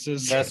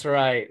references. That's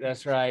right.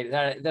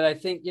 That I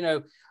think,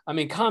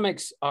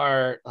 comics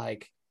are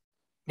like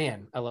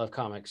Man, I love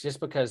comics just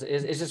because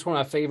it's just one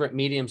of my favorite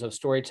mediums of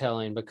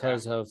storytelling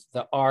because of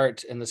the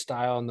art and the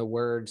style and the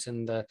words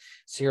and the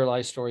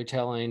serialized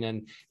storytelling.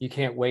 And you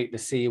can't wait to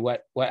see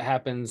what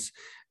happens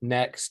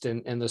next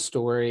in the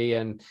story.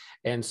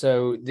 And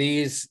so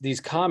these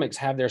comics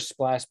have their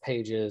splash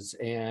pages,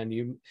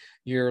 and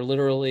you're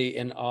literally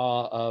in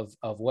awe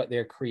of what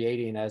they're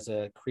creating as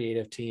a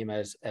creative team,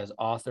 as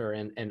author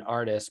and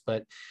artist.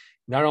 But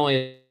not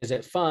only is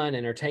it fun,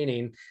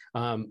 entertaining,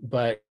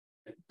 but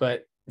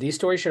these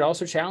stories should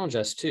also challenge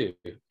us too.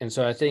 And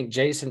so I think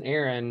Jason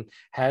Aaron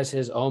has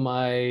his oh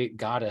my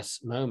goddess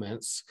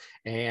moments,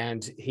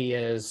 and he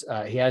has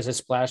his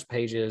splash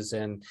pages,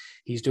 and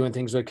he's doing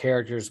things with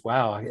characters.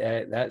 Wow,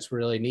 that's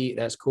really neat.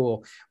 That's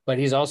cool. But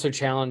he's also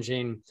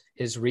challenging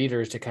his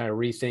readers to kind of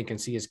rethink and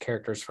see his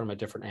characters from a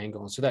different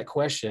angle. And so that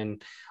question,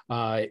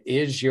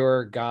 is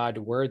your God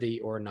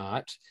worthy or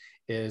not,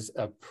 is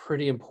a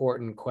pretty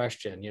important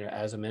question,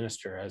 as a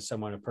minister, as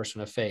someone, a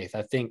person of faith.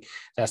 I think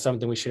that's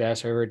something we should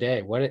ask every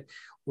day.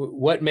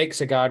 What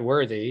makes a God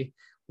worthy?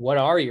 What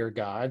are your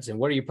gods, and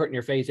what are you putting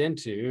your faith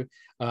into?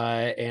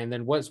 And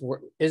then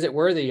is it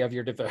worthy of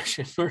your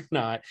devotion or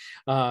not?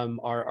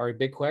 Are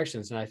big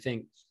questions. And I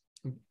think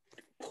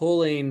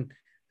pulling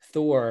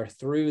Thor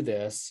through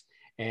this,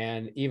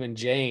 and even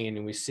Jane,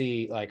 and we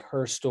see like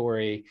her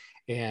story,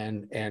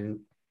 and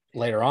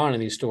later on in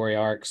these story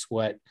arcs,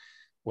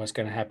 what's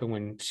going to happen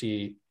when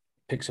she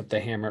picks up the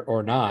hammer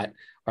or not,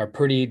 are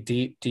pretty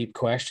deep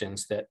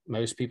questions that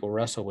most people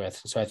wrestle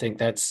with. So I think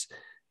that's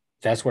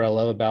what I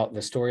love about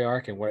the story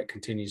arc and what it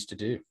continues to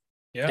do.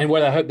 Yeah. And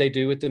what I hope they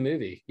do with the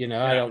movie.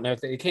 I don't know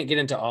if you can't get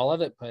into all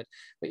of it, but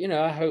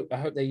I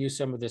hope they use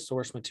some of the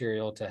source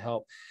material to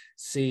help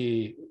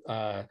see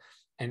and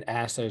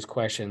ask those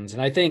questions.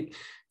 And I think,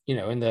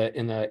 in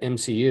the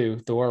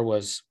MCU, Thor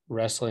was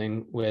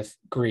wrestling with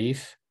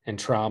grief and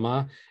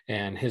trauma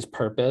and his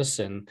purpose,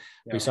 and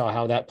we saw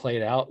how that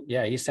played out.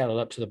 He saddled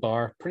up to the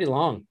bar pretty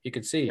long. You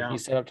could see he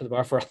sat up to the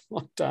bar for a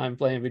long time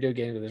playing video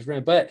games with his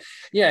friend. But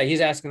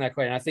he's asking that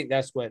question. I think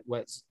that's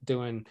what's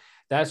doing.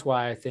 That's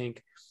why I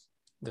think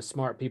the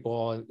smart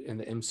people in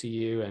the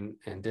MCU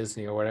and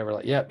Disney or whatever,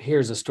 like,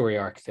 here's a story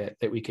arc that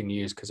we can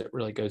use, because it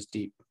really goes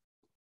deep.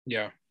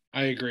 Yeah,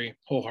 I agree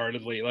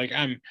wholeheartedly. Like,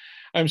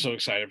 I'm so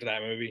excited for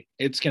that movie.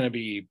 It's gonna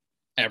be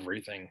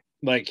everything.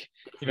 Like,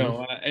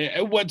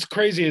 what's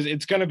crazy is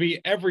it's going to be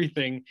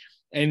everything.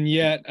 And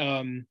yet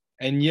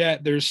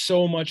there's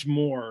so much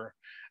more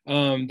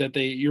that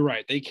you're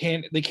right. They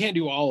can't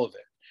do all of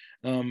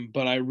it.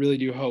 But I really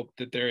do hope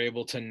that they're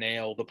able to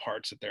nail the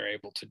parts that they're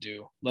able to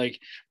do. Like,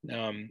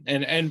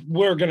 and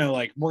we're going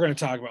to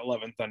talk about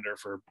Love and Thunder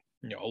for,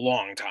 a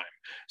long time.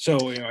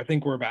 So, I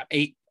think we're about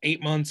eight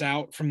months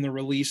out from the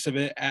release of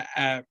it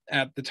at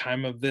the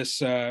time of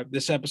this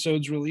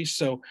episode's release.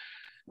 So,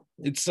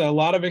 it's a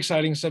lot of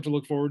exciting stuff to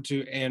look forward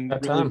to, and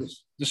really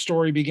the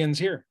story begins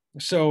here.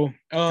 So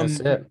that's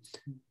it.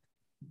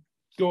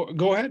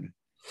 Go ahead.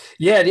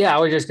 Yeah. I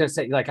was just gonna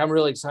say, like, I'm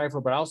really excited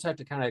for, but I also have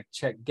to kind of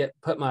check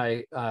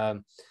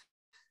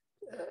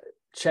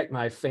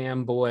my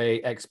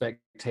fanboy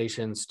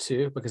expectations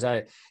too, because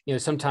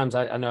sometimes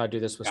I know I do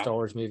this with Star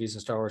Wars movies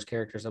and Star Wars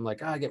characters. I'm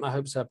like, I get my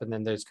hopes up, and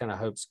then those kind of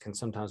hopes can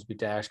sometimes be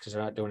dashed because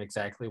they're not doing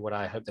exactly what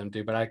I hope them to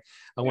do. But I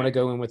want to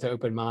go in with an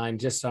open mind.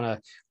 Just on a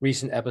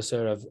recent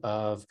episode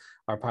of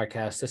our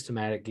podcast,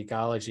 Systematic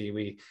Geekology,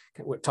 we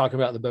were talking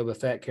about the Boba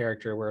Fett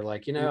character, where,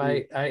 like,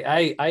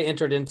 I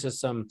entered into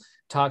some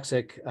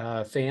toxic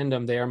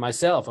fandom there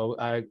myself.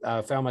 I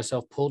found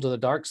myself pulled to the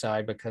dark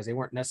side because they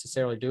weren't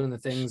necessarily doing the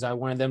things I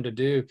wanted them to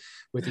do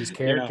with these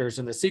characters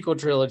in the sequel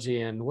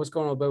trilogy, and what's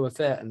going on with Boba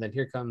Fett. And then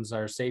here comes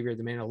our savior,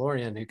 the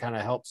Mandalorian, who kind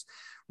of helps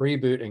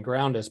reboot and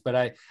ground us. But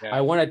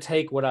I want to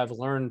take what I've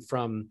learned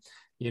from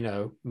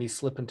me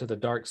slipping to the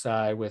dark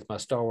side with my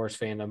Star Wars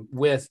fandom,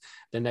 with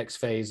the next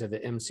phase of the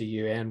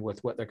MCU, and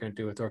with what they're going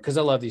to do with Thor, because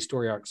I love these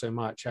story arcs so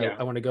much.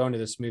 I want to go into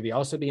this movie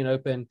also being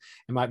open.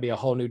 It might be a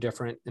whole new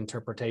different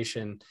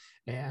interpretation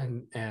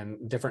and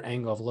different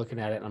angle of looking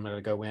at it. And I'm going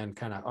to go in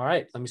kind of, all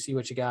right, let me see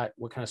what you got.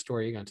 What kind of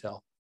story are you going to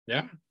tell?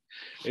 Yeah,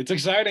 it's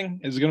exciting.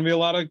 It's going to be a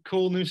lot of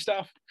cool new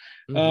stuff.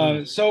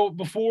 So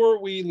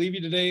before we leave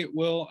you today,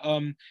 Will,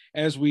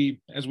 as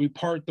we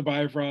part the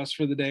Bifrost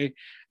for the day,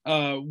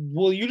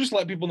 will you just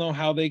let people know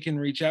how they can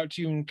reach out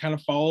to you and kind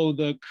of follow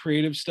the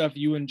creative stuff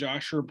you and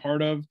Josh are a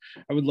part of?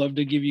 I would love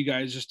to give you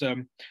guys just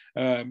a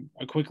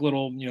quick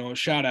little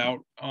shout out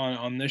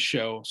on this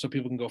show, so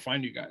people can go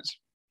find you guys.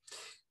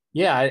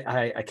 Yeah,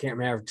 I can't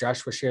remember if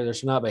Josh will share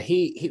this or not, but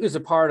he's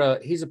a part of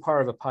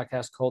a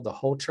podcast called the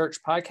Whole Church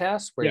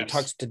Podcast, where he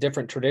talks to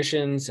different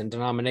traditions and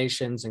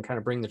denominations and kind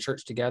of bring the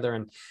church together.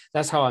 And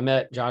that's how I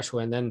met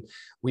Joshua. And then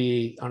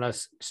we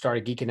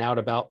started geeking out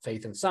about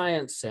faith and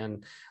science,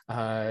 and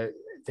the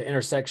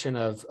intersection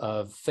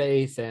of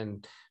faith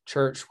and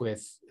church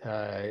with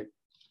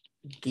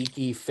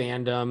geeky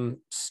fandom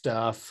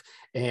stuff,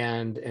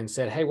 and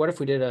said, hey, what if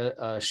we did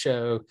a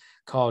show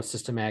called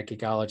Systematic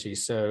Geekology?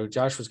 So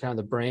Josh was kind of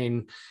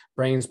the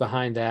brains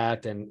behind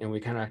that, and we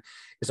kind of,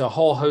 it's a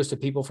whole host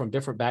of people from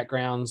different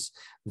backgrounds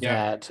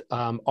that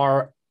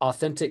are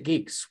authentic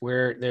geeks,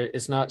 where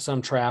it's not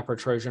some trap or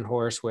Trojan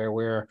horse where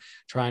we're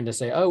trying to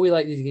say, oh, we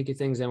like these geeky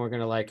things, and we're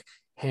going to like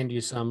hand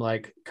you some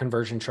like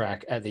conversion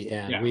track at the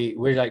end. Yeah. We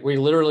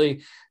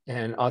literally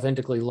and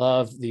authentically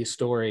love these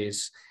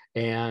stories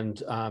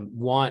and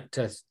want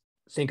to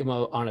think of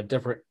them on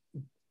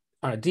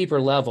a deeper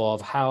level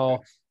of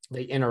how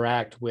they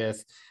interact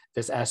with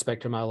this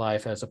aspect of my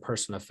life as a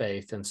person of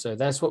faith. And so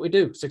that's what we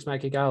do.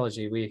 Systematic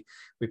Geekology.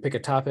 We pick a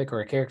topic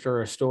or a character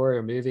or a story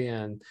or movie,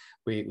 and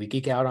we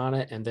geek out on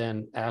it, and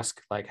then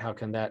ask like, how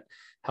can that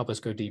help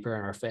us go deeper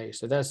in our faith?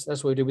 So that's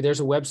what we do.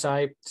 There's a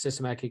website,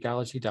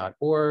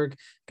 systematicgeekology.org. You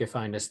can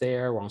find us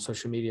there. We're on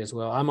social media as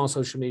well. I'm on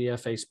social media,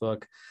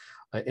 Facebook,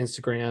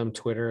 Instagram,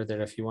 Twitter,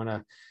 that if you want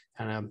to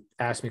kind of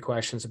ask me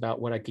questions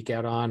about what I geek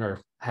out on,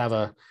 or have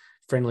a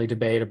friendly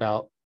debate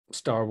about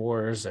Star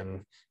Wars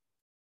and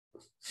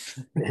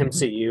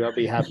MCU, I'll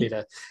be happy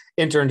to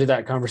enter into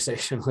that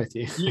conversation with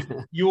you.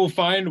 You will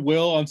find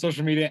Will on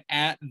social media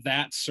at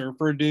that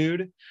surfer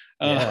dude.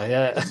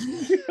 Yeah.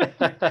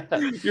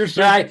 You're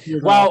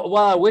well,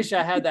 I wish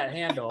I had that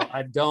handle.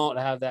 I don't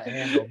have that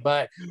handle,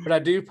 but I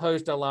do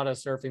post a lot of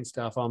surfing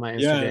stuff on my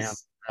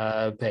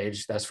Instagram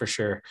page. That's for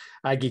sure.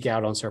 I geek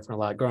out on surfing a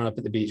lot. Growing up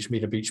at the beach,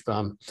 meet a beach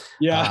bum.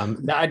 Yeah.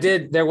 I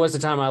did. There was a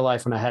time in my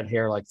life when I had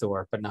hair like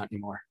Thor, but not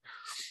anymore.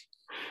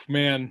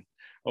 Man.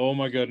 Oh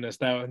my goodness.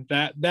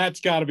 That's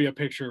got to be a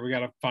picture we got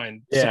to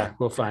find. Yeah,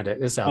 we'll find it.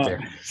 It's out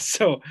there.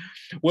 So,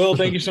 Will,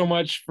 thank you so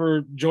much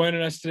for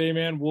joining us today,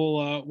 man.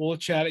 We'll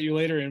chat at you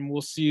later, and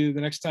we'll see you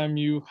the next time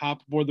you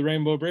hop aboard the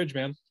Rainbow Bridge,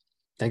 man.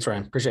 Thanks,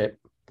 Ryan. Appreciate it.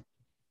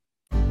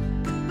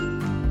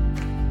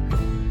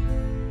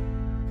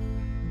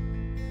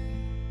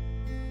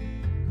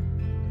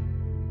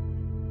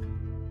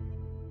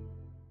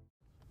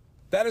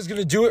 That is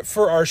going to do it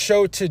for our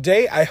show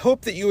today. I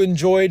hope that you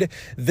enjoyed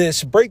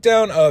this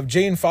breakdown of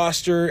Jane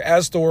Foster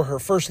as Thor, her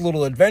first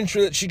little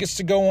adventure that she gets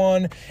to go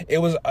on. It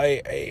was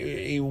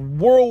a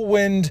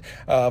whirlwind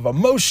of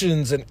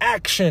emotions and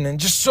action and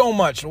just so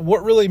much.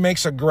 What really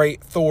makes a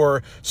great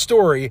Thor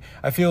story,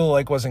 I feel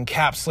like, was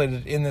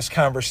encapsulated in this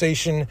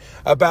conversation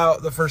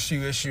about the first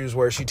few issues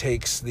where she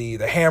takes the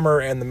hammer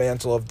and the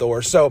mantle of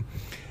Thor. So,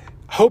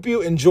 hope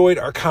you enjoyed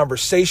our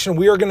conversation.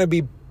 We are going to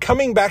be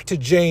coming back to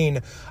Jane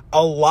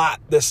a lot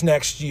this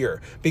next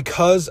year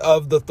because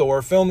of the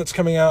Thor film that's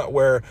coming out,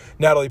 where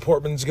Natalie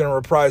Portman's going to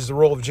reprise the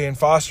role of Jane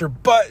Foster,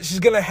 but she's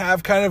going to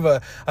have kind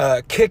of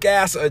a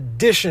kick-ass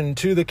addition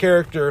to the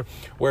character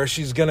where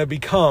she's going to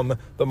become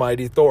the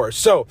mighty Thor.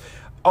 So,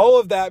 all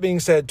of that being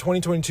said,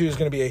 2022 is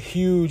going to be a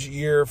huge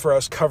year for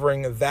us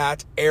covering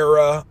that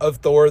era of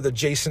Thor, the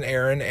Jason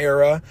Aaron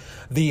era,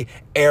 the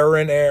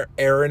Aaron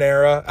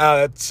era.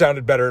 That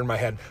sounded better in my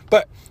head.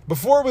 But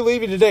before we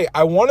leave you today,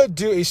 I want to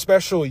do a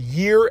special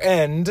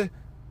year-end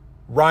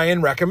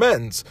Ryan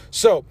Recommends.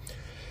 So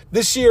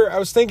this year, I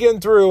was thinking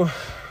through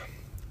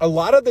a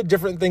lot of the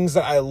different things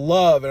that I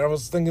love, and I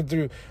was thinking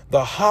through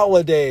the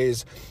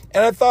holidays,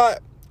 and I thought,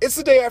 it's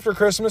the day after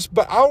Christmas,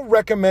 but I'll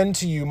recommend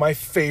to you my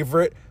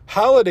favorite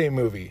holiday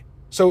movie.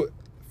 So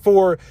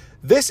for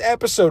this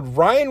episode,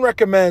 Ryan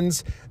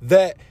recommends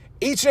that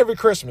each and every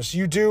Christmas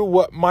you do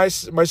what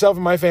myself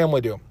and my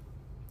family do.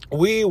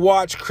 We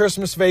watch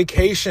Christmas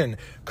Vacation.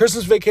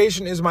 Christmas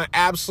Vacation is my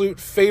absolute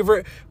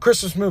favorite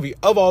Christmas movie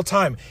of all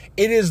time.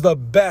 It is the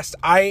best.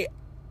 I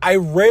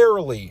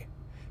rarely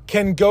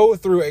can go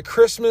through a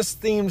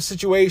Christmas-themed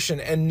situation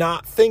and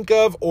not think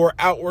of or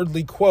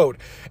outwardly quote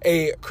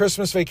a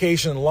Christmas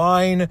Vacation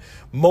line,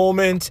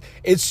 moment.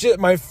 It's just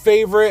my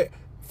favorite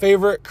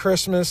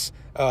Christmas.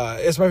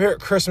 It's my favorite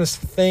Christmas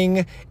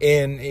thing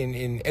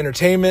in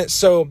entertainment.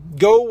 So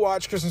go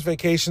watch Christmas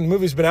Vacation. The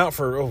movie's been out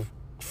for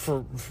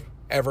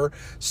forever.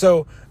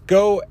 So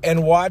go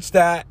and watch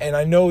that, and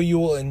I know you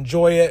will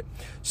enjoy it.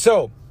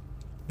 So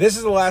this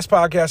is the last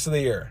podcast of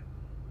the year.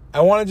 I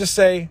want to just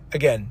say,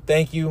 again,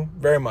 thank you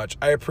very much.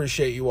 I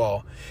appreciate you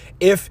all.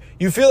 If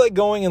you feel like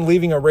going and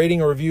leaving a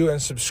rating, a review,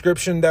 and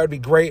subscription, that would be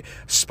great.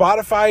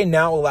 Spotify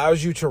now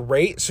allows you to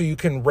rate, so you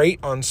can rate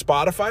on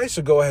Spotify,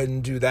 so go ahead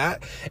and do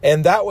that.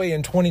 And that way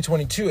in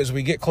 2022, as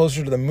we get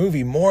closer to the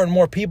movie, more and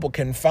more people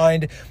can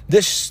find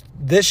this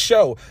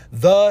show,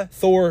 The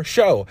Thor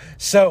Show.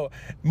 So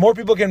more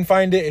people can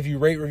find it if you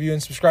rate, review,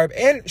 and subscribe,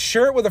 and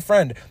share it with a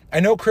friend.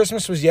 I know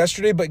Christmas was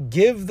yesterday, but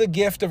give the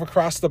gift of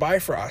Across the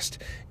Bifrost.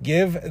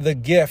 Give the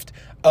gift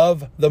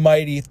of the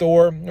mighty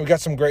Thor. We got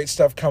some great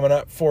stuff coming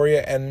up for you,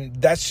 and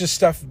that's just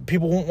stuff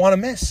people won't want to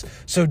miss.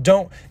 So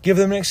don't give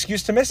them an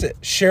excuse to miss it.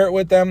 Share it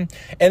with them.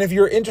 And if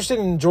you're interested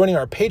in joining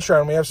our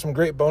Patreon, we have some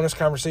great bonus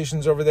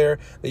conversations over there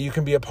that you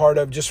can be a part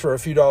of just for a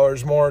few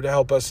dollars more to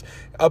help us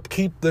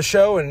upkeep the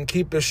show and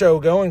keep the show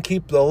going,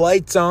 keep the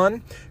lights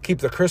on, keep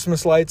the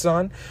Christmas lights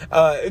on.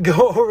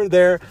 Go over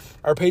there.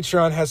 Our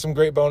Patreon has some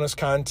great bonus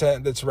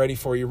content that's ready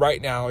for you right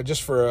now,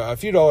 just for a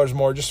few dollars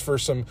more, just for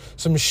some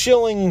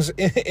shillings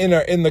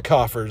in the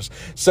coffers.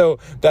 So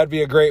that'd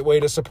be a great way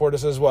to support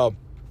us as well.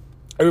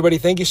 Everybody,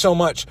 thank you so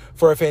much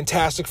for a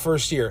fantastic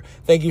first year.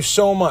 Thank you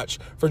so much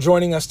for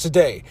joining us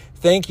today.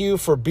 Thank you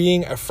for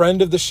being a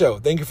friend of the show.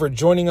 Thank you for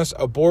joining us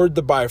aboard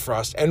the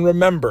Bifrost. And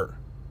remember,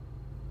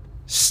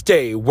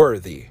 stay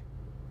worthy.